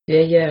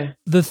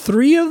the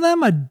 3 of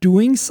them are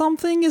doing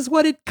something is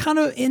what it kind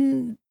of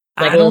like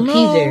I don't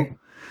know. Teaser.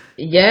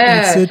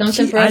 Yeah,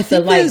 something for us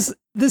to like.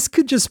 This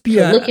could just be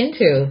look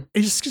into.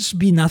 It just could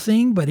be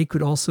nothing, but it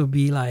could also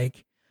be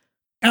like,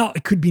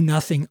 it could be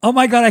nothing. Oh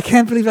my God, I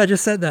can't believe I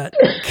just said that.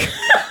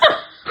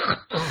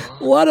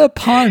 What a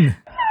pun.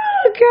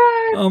 Oh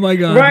God. Oh my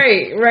God.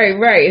 Right.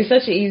 It's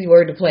such an easy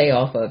word to play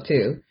off of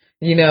too.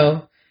 You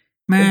know,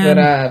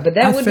 Man, but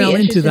that I would fell be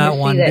into interesting that to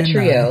one, see that didn't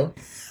trio.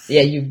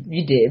 Yeah, you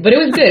did, but it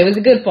was good. It was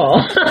a good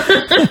fall.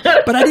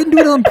 But I didn't do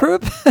it on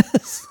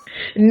purpose.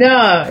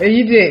 No,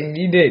 you didn't.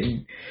 You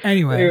didn't.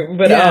 Anyway,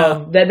 But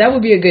yeah. that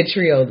would be a good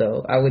trio,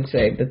 though. I would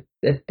say that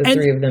the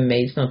And three of them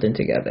made something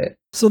together.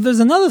 so there's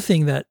another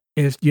thing that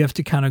is you have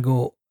to kind of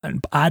go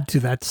and add to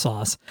that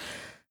sauce.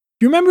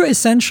 You remember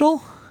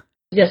Essential?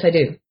 Yes, I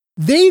do.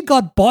 They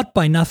got bought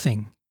by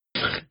nothing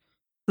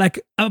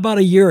like about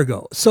a year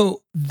ago.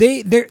 So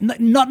they're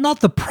not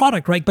the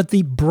product, right? But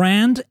the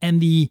brand and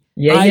the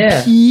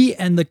IP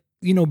and the,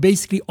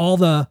 basically all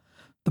the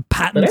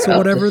patents or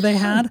whatever they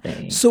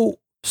had. So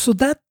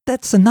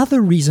that's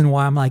another reason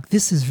why I'm like,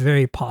 this is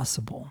very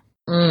possible.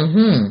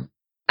 Mm-hmm.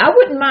 I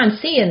wouldn't mind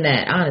seeing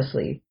that,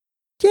 honestly.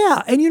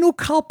 Yeah, and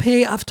Carl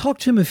Pei, I've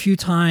talked to him a few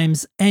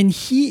times, and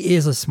he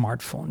is a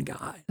smartphone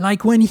guy.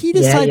 Like when he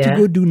decided to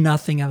go do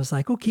nothing, I was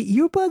like, okay,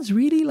 earbuds,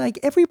 really? Like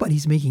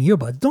everybody's making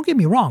earbuds. Don't get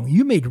me wrong.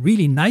 You made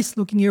really nice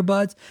looking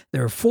earbuds.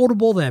 They're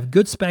affordable. They have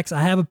good specs.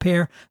 I have a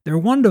pair. They're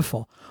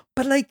wonderful.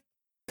 But like,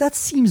 that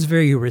seems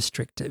very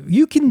restrictive.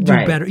 You can do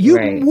better.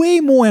 You're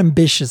way more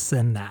ambitious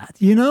than that,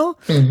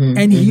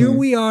 And here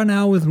we are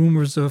now with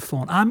rumors of a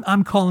phone.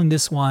 I'm calling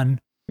this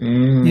one,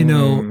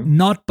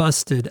 not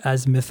busted,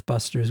 as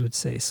Mythbusters would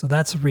say. So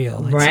that's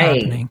real. It's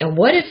happening. And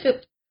what if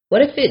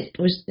it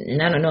was,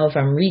 and I don't know if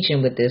I'm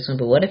reaching with this one,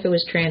 but what if it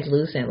was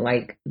translucent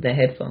like the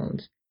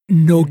headphones?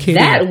 No kidding.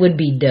 That would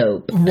be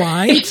dope.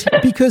 Right?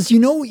 Because,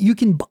 you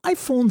can buy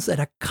phones that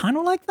are kind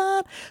of like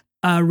that.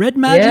 Red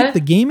Magic, the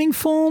gaming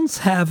phones,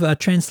 have a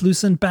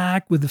translucent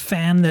back with a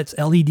fan that's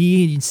LED and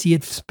you can see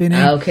it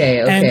spinning. Okay.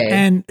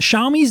 And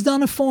Xiaomi's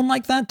done a phone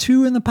like that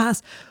too in the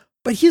past.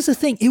 But here's the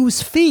thing, it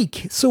was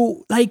fake.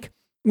 So like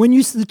when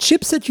the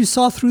chips that you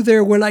saw through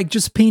there were like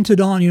just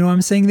painted on, you know what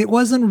I'm saying? It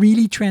wasn't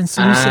really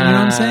translucent, you know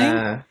what I'm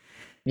saying?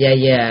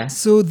 Yeah.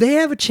 So they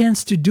have a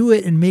chance to do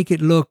it and make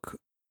it look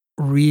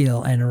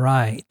real and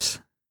right.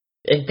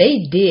 If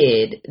they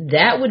did,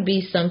 that would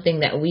be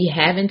something that we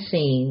haven't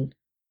seen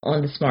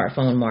on the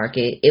smartphone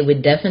market. It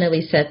would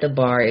definitely set the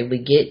bar. It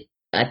would get,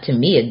 to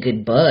me, a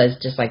good buzz,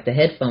 just like the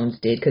headphones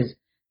did. Because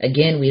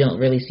again, we don't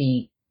really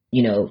see,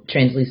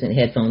 translucent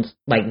headphones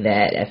like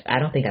that. I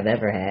don't think I've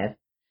ever have,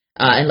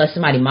 unless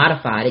somebody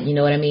modified it. You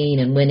know what I mean?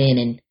 And went in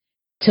and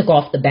took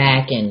off the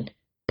back and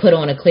put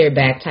on a clear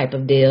back type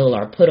of deal,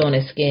 or put on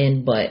a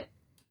skin. But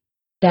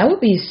that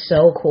would be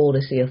so cool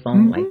to see a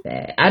phone like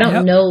that. I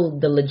don't know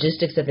the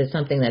logistics if it's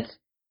something that's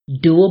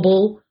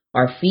doable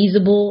or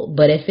feasible,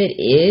 but if it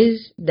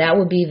is, that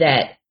would be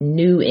that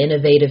new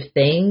innovative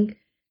thing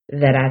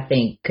that I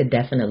think could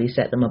definitely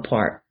set them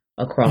apart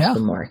across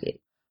the market.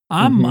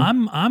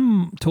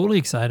 I'm totally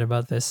excited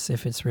about this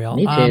if it's real.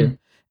 Me too.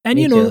 And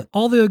too.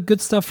 All the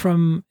good stuff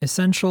from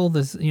Essential,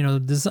 this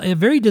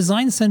very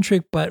design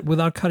centric, but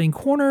without cutting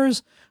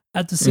corners.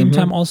 At the same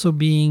time, also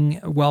being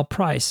well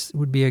priced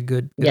would be a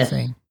good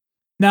thing.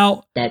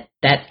 Now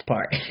that's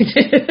part.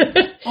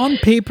 On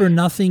paper,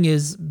 nothing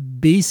is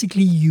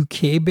basically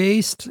UK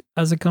based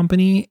as a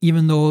company,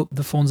 even though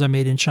the phones are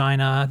made in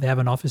China. They have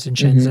an office in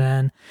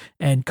Shenzhen,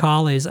 and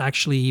Carl is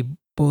actually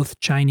both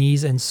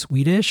Chinese and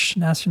Swedish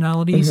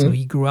nationality. So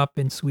he grew up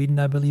in Sweden,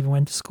 I believe, and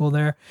went to school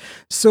there.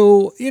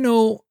 So,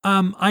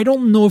 I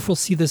don't know if we'll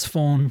see this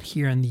phone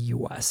here in the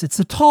US. It's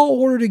a tall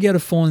order to get a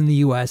phone in the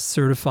US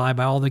certified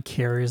by all the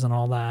carriers and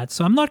all that.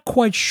 So I'm not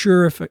quite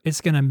sure if it's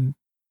going to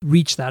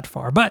reach that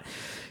far. But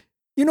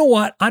you know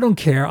what? I don't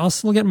care. I'll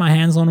still get my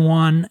hands on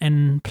one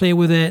and play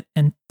with it.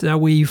 And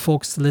that way you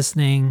folks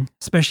listening,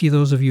 especially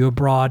those of you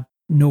abroad,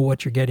 know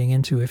what you're getting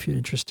into if you're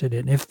interested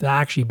in, if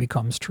that actually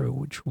becomes true,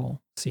 which we'll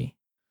see.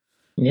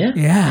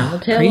 Yeah. I'll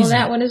tell on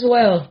that one as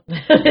well.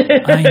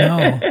 I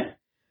know.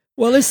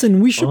 Well, listen,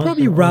 we should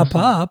probably wrap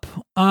up.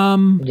 Do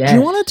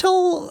you want to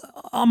tell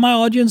my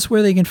audience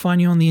where they can find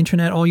you on the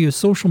internet, all your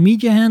social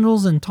media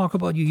handles, and talk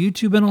about your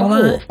YouTube and all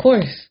that? Of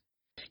course.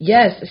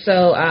 Yes.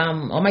 So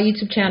on my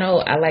YouTube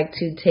channel, I like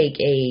to take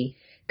a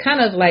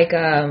kind of like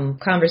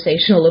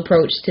conversational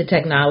approach to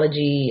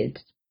technology.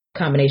 It's a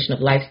combination of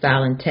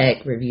lifestyle and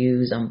tech,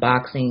 reviews,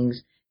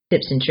 unboxings,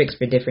 tips and tricks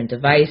for different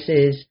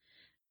devices.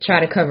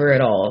 Try to cover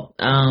it all.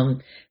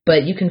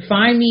 But you can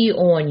find me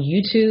on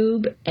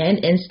YouTube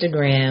and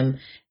Instagram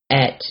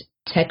at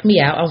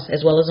TechmeOut,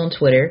 as well as on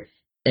Twitter.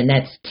 And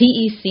that's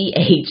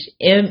TechmeOut.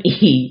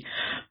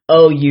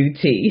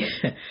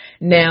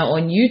 Now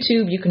on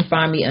YouTube, you can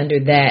find me under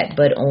that.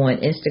 But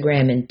on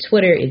Instagram and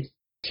Twitter, it's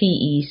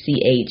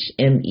TechmeOut.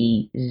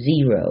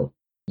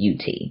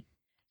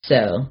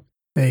 So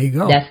there you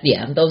go.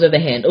 Those are the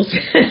handles.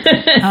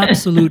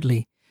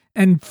 Absolutely.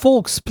 And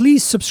folks,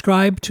 please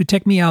subscribe to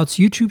TechmeOut's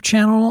YouTube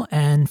channel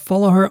and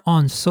follow her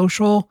on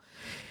social.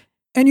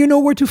 And you know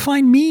where to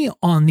find me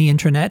on the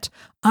internet.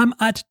 I'm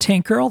at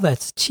Tankgirl,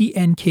 that's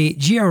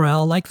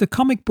TNKGRL, like the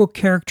comic book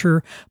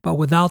character, but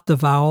without the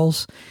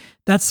vowels.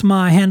 That's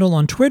my handle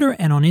on Twitter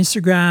and on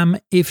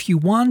Instagram. If you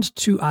want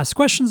to ask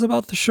questions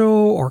about the show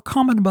or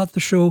comment about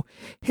the show,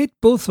 hit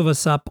both of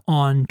us up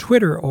on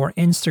Twitter or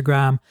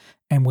Instagram,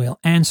 and we'll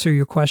answer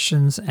your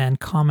questions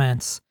and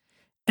comments.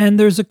 And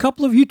there's a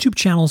couple of YouTube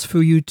channels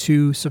for you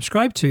to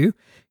subscribe to.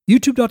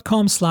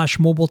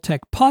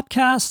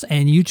 youtube.com/mobiletechpodcast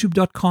and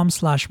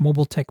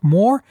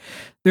youtube.com/mobiletechmore.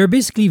 They're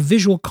basically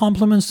visual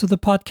complements to the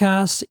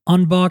podcast,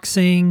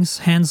 unboxings,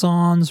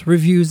 hands-ons,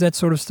 reviews, that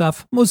sort of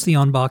stuff. Mostly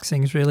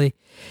unboxings, really.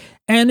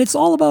 And it's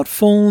all about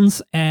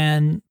phones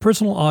and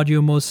personal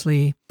audio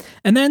mostly.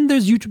 And then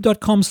there's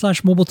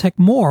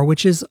youtube.com/mobiletechmore,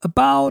 which is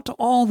about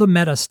all the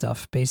meta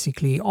stuff,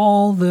 basically.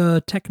 All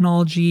the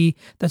technology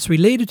that's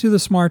related to the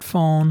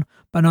smartphone,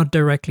 but not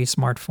directly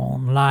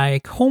smartphone,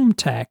 like home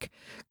tech,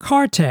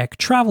 car tech,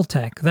 travel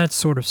tech, that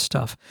sort of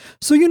stuff.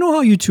 So you know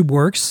how YouTube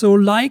works. So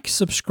like,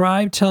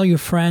 subscribe, tell your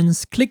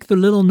friends, click the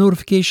little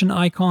notification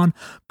icon,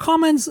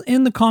 comments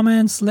in the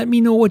comments, let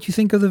me know what you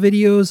think of the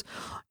videos.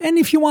 And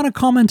if you want to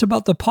comment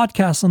about the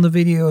podcast on the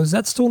videos,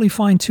 that's totally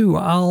fine too.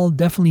 I'll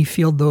definitely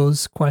field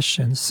those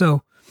questions.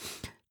 So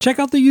check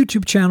out the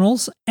YouTube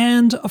channels.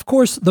 And of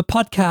course, the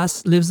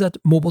podcast lives at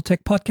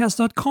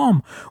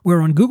mobiletechpodcast.com.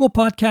 We're on Google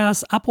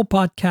Podcasts, Apple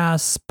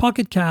Podcasts,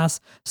 Pocket Casts,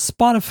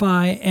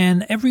 Spotify,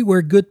 and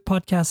everywhere good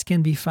podcasts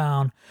can be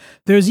found.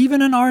 There's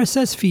even an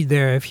RSS feed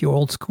there if you're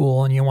old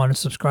school and you want to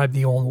subscribe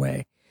the old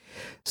way.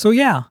 So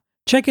yeah,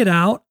 check it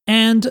out.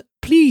 And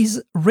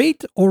please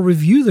rate or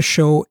review the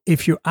show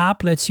if your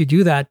app lets you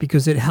do that,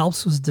 because it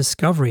helps with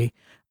discovery.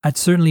 I'd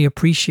certainly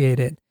appreciate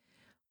it.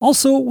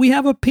 Also, we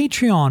have a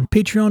Patreon,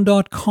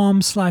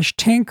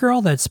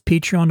 patreon.com/tankgirl. That's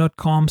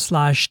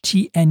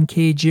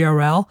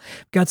patreon.com/TNKGRL.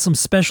 Got some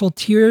special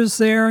tiers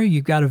there.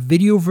 You've got a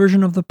video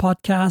version of the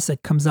podcast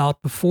that comes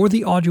out before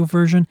the audio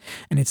version,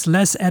 and it's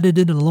less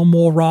edited, a little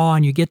more raw,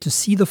 and you get to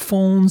see the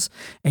phones,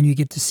 and you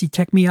get to see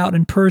TechmeOut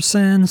in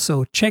person,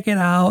 so check it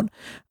out.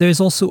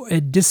 There's also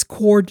a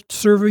Discord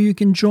server you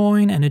can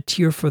join, and a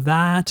tier for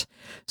that.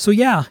 So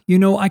yeah,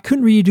 I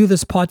couldn't really do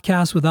this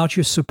podcast without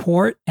your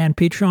support, and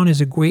Patreon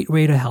is a great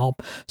way to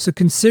help. So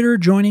consider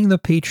joining the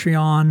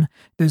Patreon.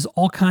 There's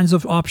all kinds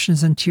of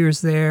options and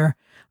tiers there.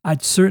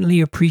 I'd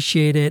certainly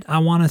appreciate it. I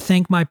want to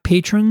thank my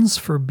patrons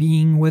for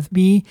being with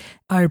me.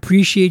 I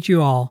appreciate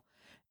you all.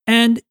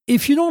 And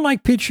if you don't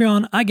like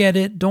Patreon, I get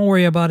it. Don't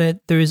worry about it.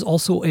 There is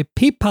also a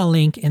PayPal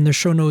link in the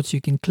show notes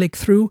you can click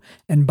through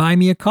and buy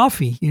me a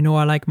coffee.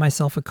 I like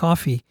myself a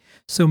coffee.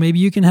 So maybe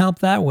you can help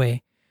that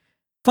way.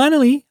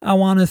 Finally, I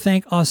want to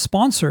thank our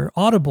sponsor,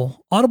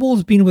 Audible. Audible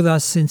has been with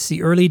us since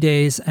the early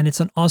days, and it's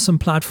an awesome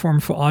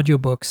platform for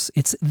audiobooks.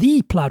 It's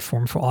the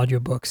platform for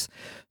audiobooks.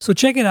 So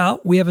check it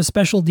out. We have a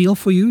special deal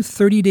for you,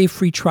 30-day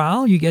free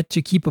trial. You get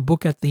to keep a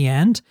book at the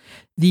end.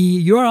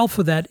 The URL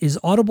for that is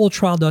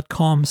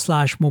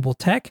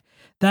audibletrial.com/mobiletech.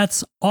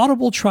 That's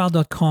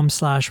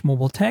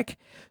audibletrial.com/mobiletech.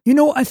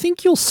 I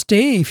think you'll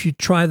stay if you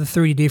try the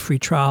 30-day free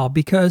trial,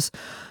 because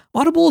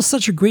Audible is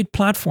such a great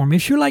platform.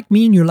 If you're like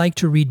me and you like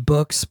to read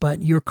books,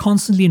 but you're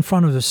constantly in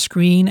front of the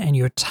screen and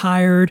you're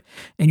tired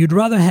and you'd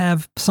rather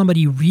have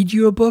somebody read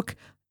you a book,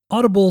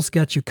 Audible's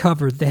got you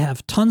covered. They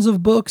have tons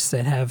of books.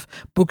 They have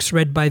books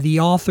read by the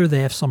author.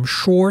 They have some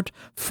short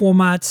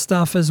format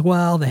stuff as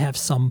well. They have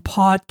some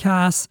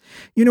podcasts.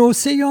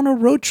 Say you're on a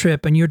road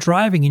trip and you're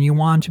driving and you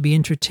want to be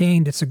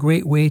entertained, it's a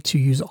great way to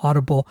use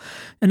Audible.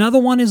 Another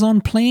one is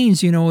on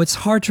planes. It's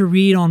hard to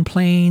read on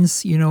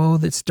planes.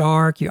 It's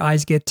dark. Your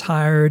eyes get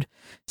tired.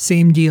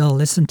 Same deal.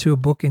 Listen to a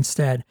book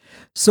instead.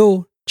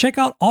 So check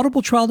out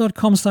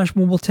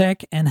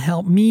audibletrial.com/mobiletech and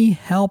help me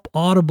help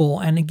Audible.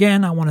 And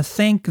again, I want to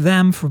thank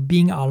them for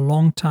being our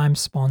longtime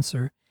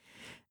sponsor.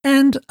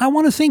 And I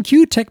want to thank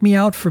you,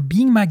 TechmeOut, for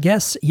being my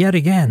guest yet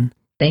again.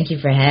 Thank you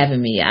for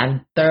having me.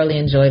 I've thoroughly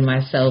enjoyed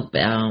myself,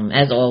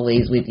 as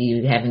always, with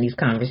you having these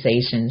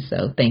conversations.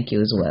 So thank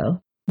you as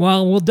well.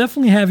 Well, we'll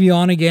definitely have you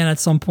on again at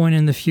some point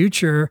in the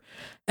future.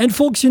 And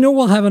folks,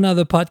 we'll have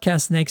another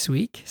podcast next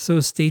week. So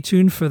stay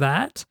tuned for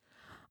that.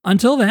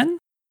 Until then,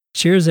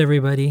 cheers,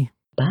 everybody.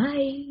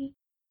 Bye.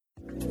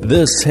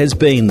 This has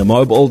been the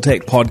Mobile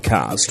Tech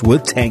Podcast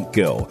with Tank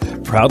Girl,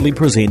 proudly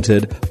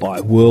presented by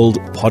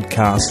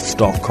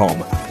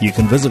worldpodcasts.com. You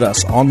can visit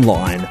us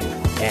online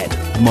at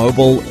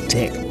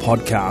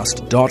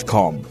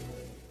mobiletechpodcast.com.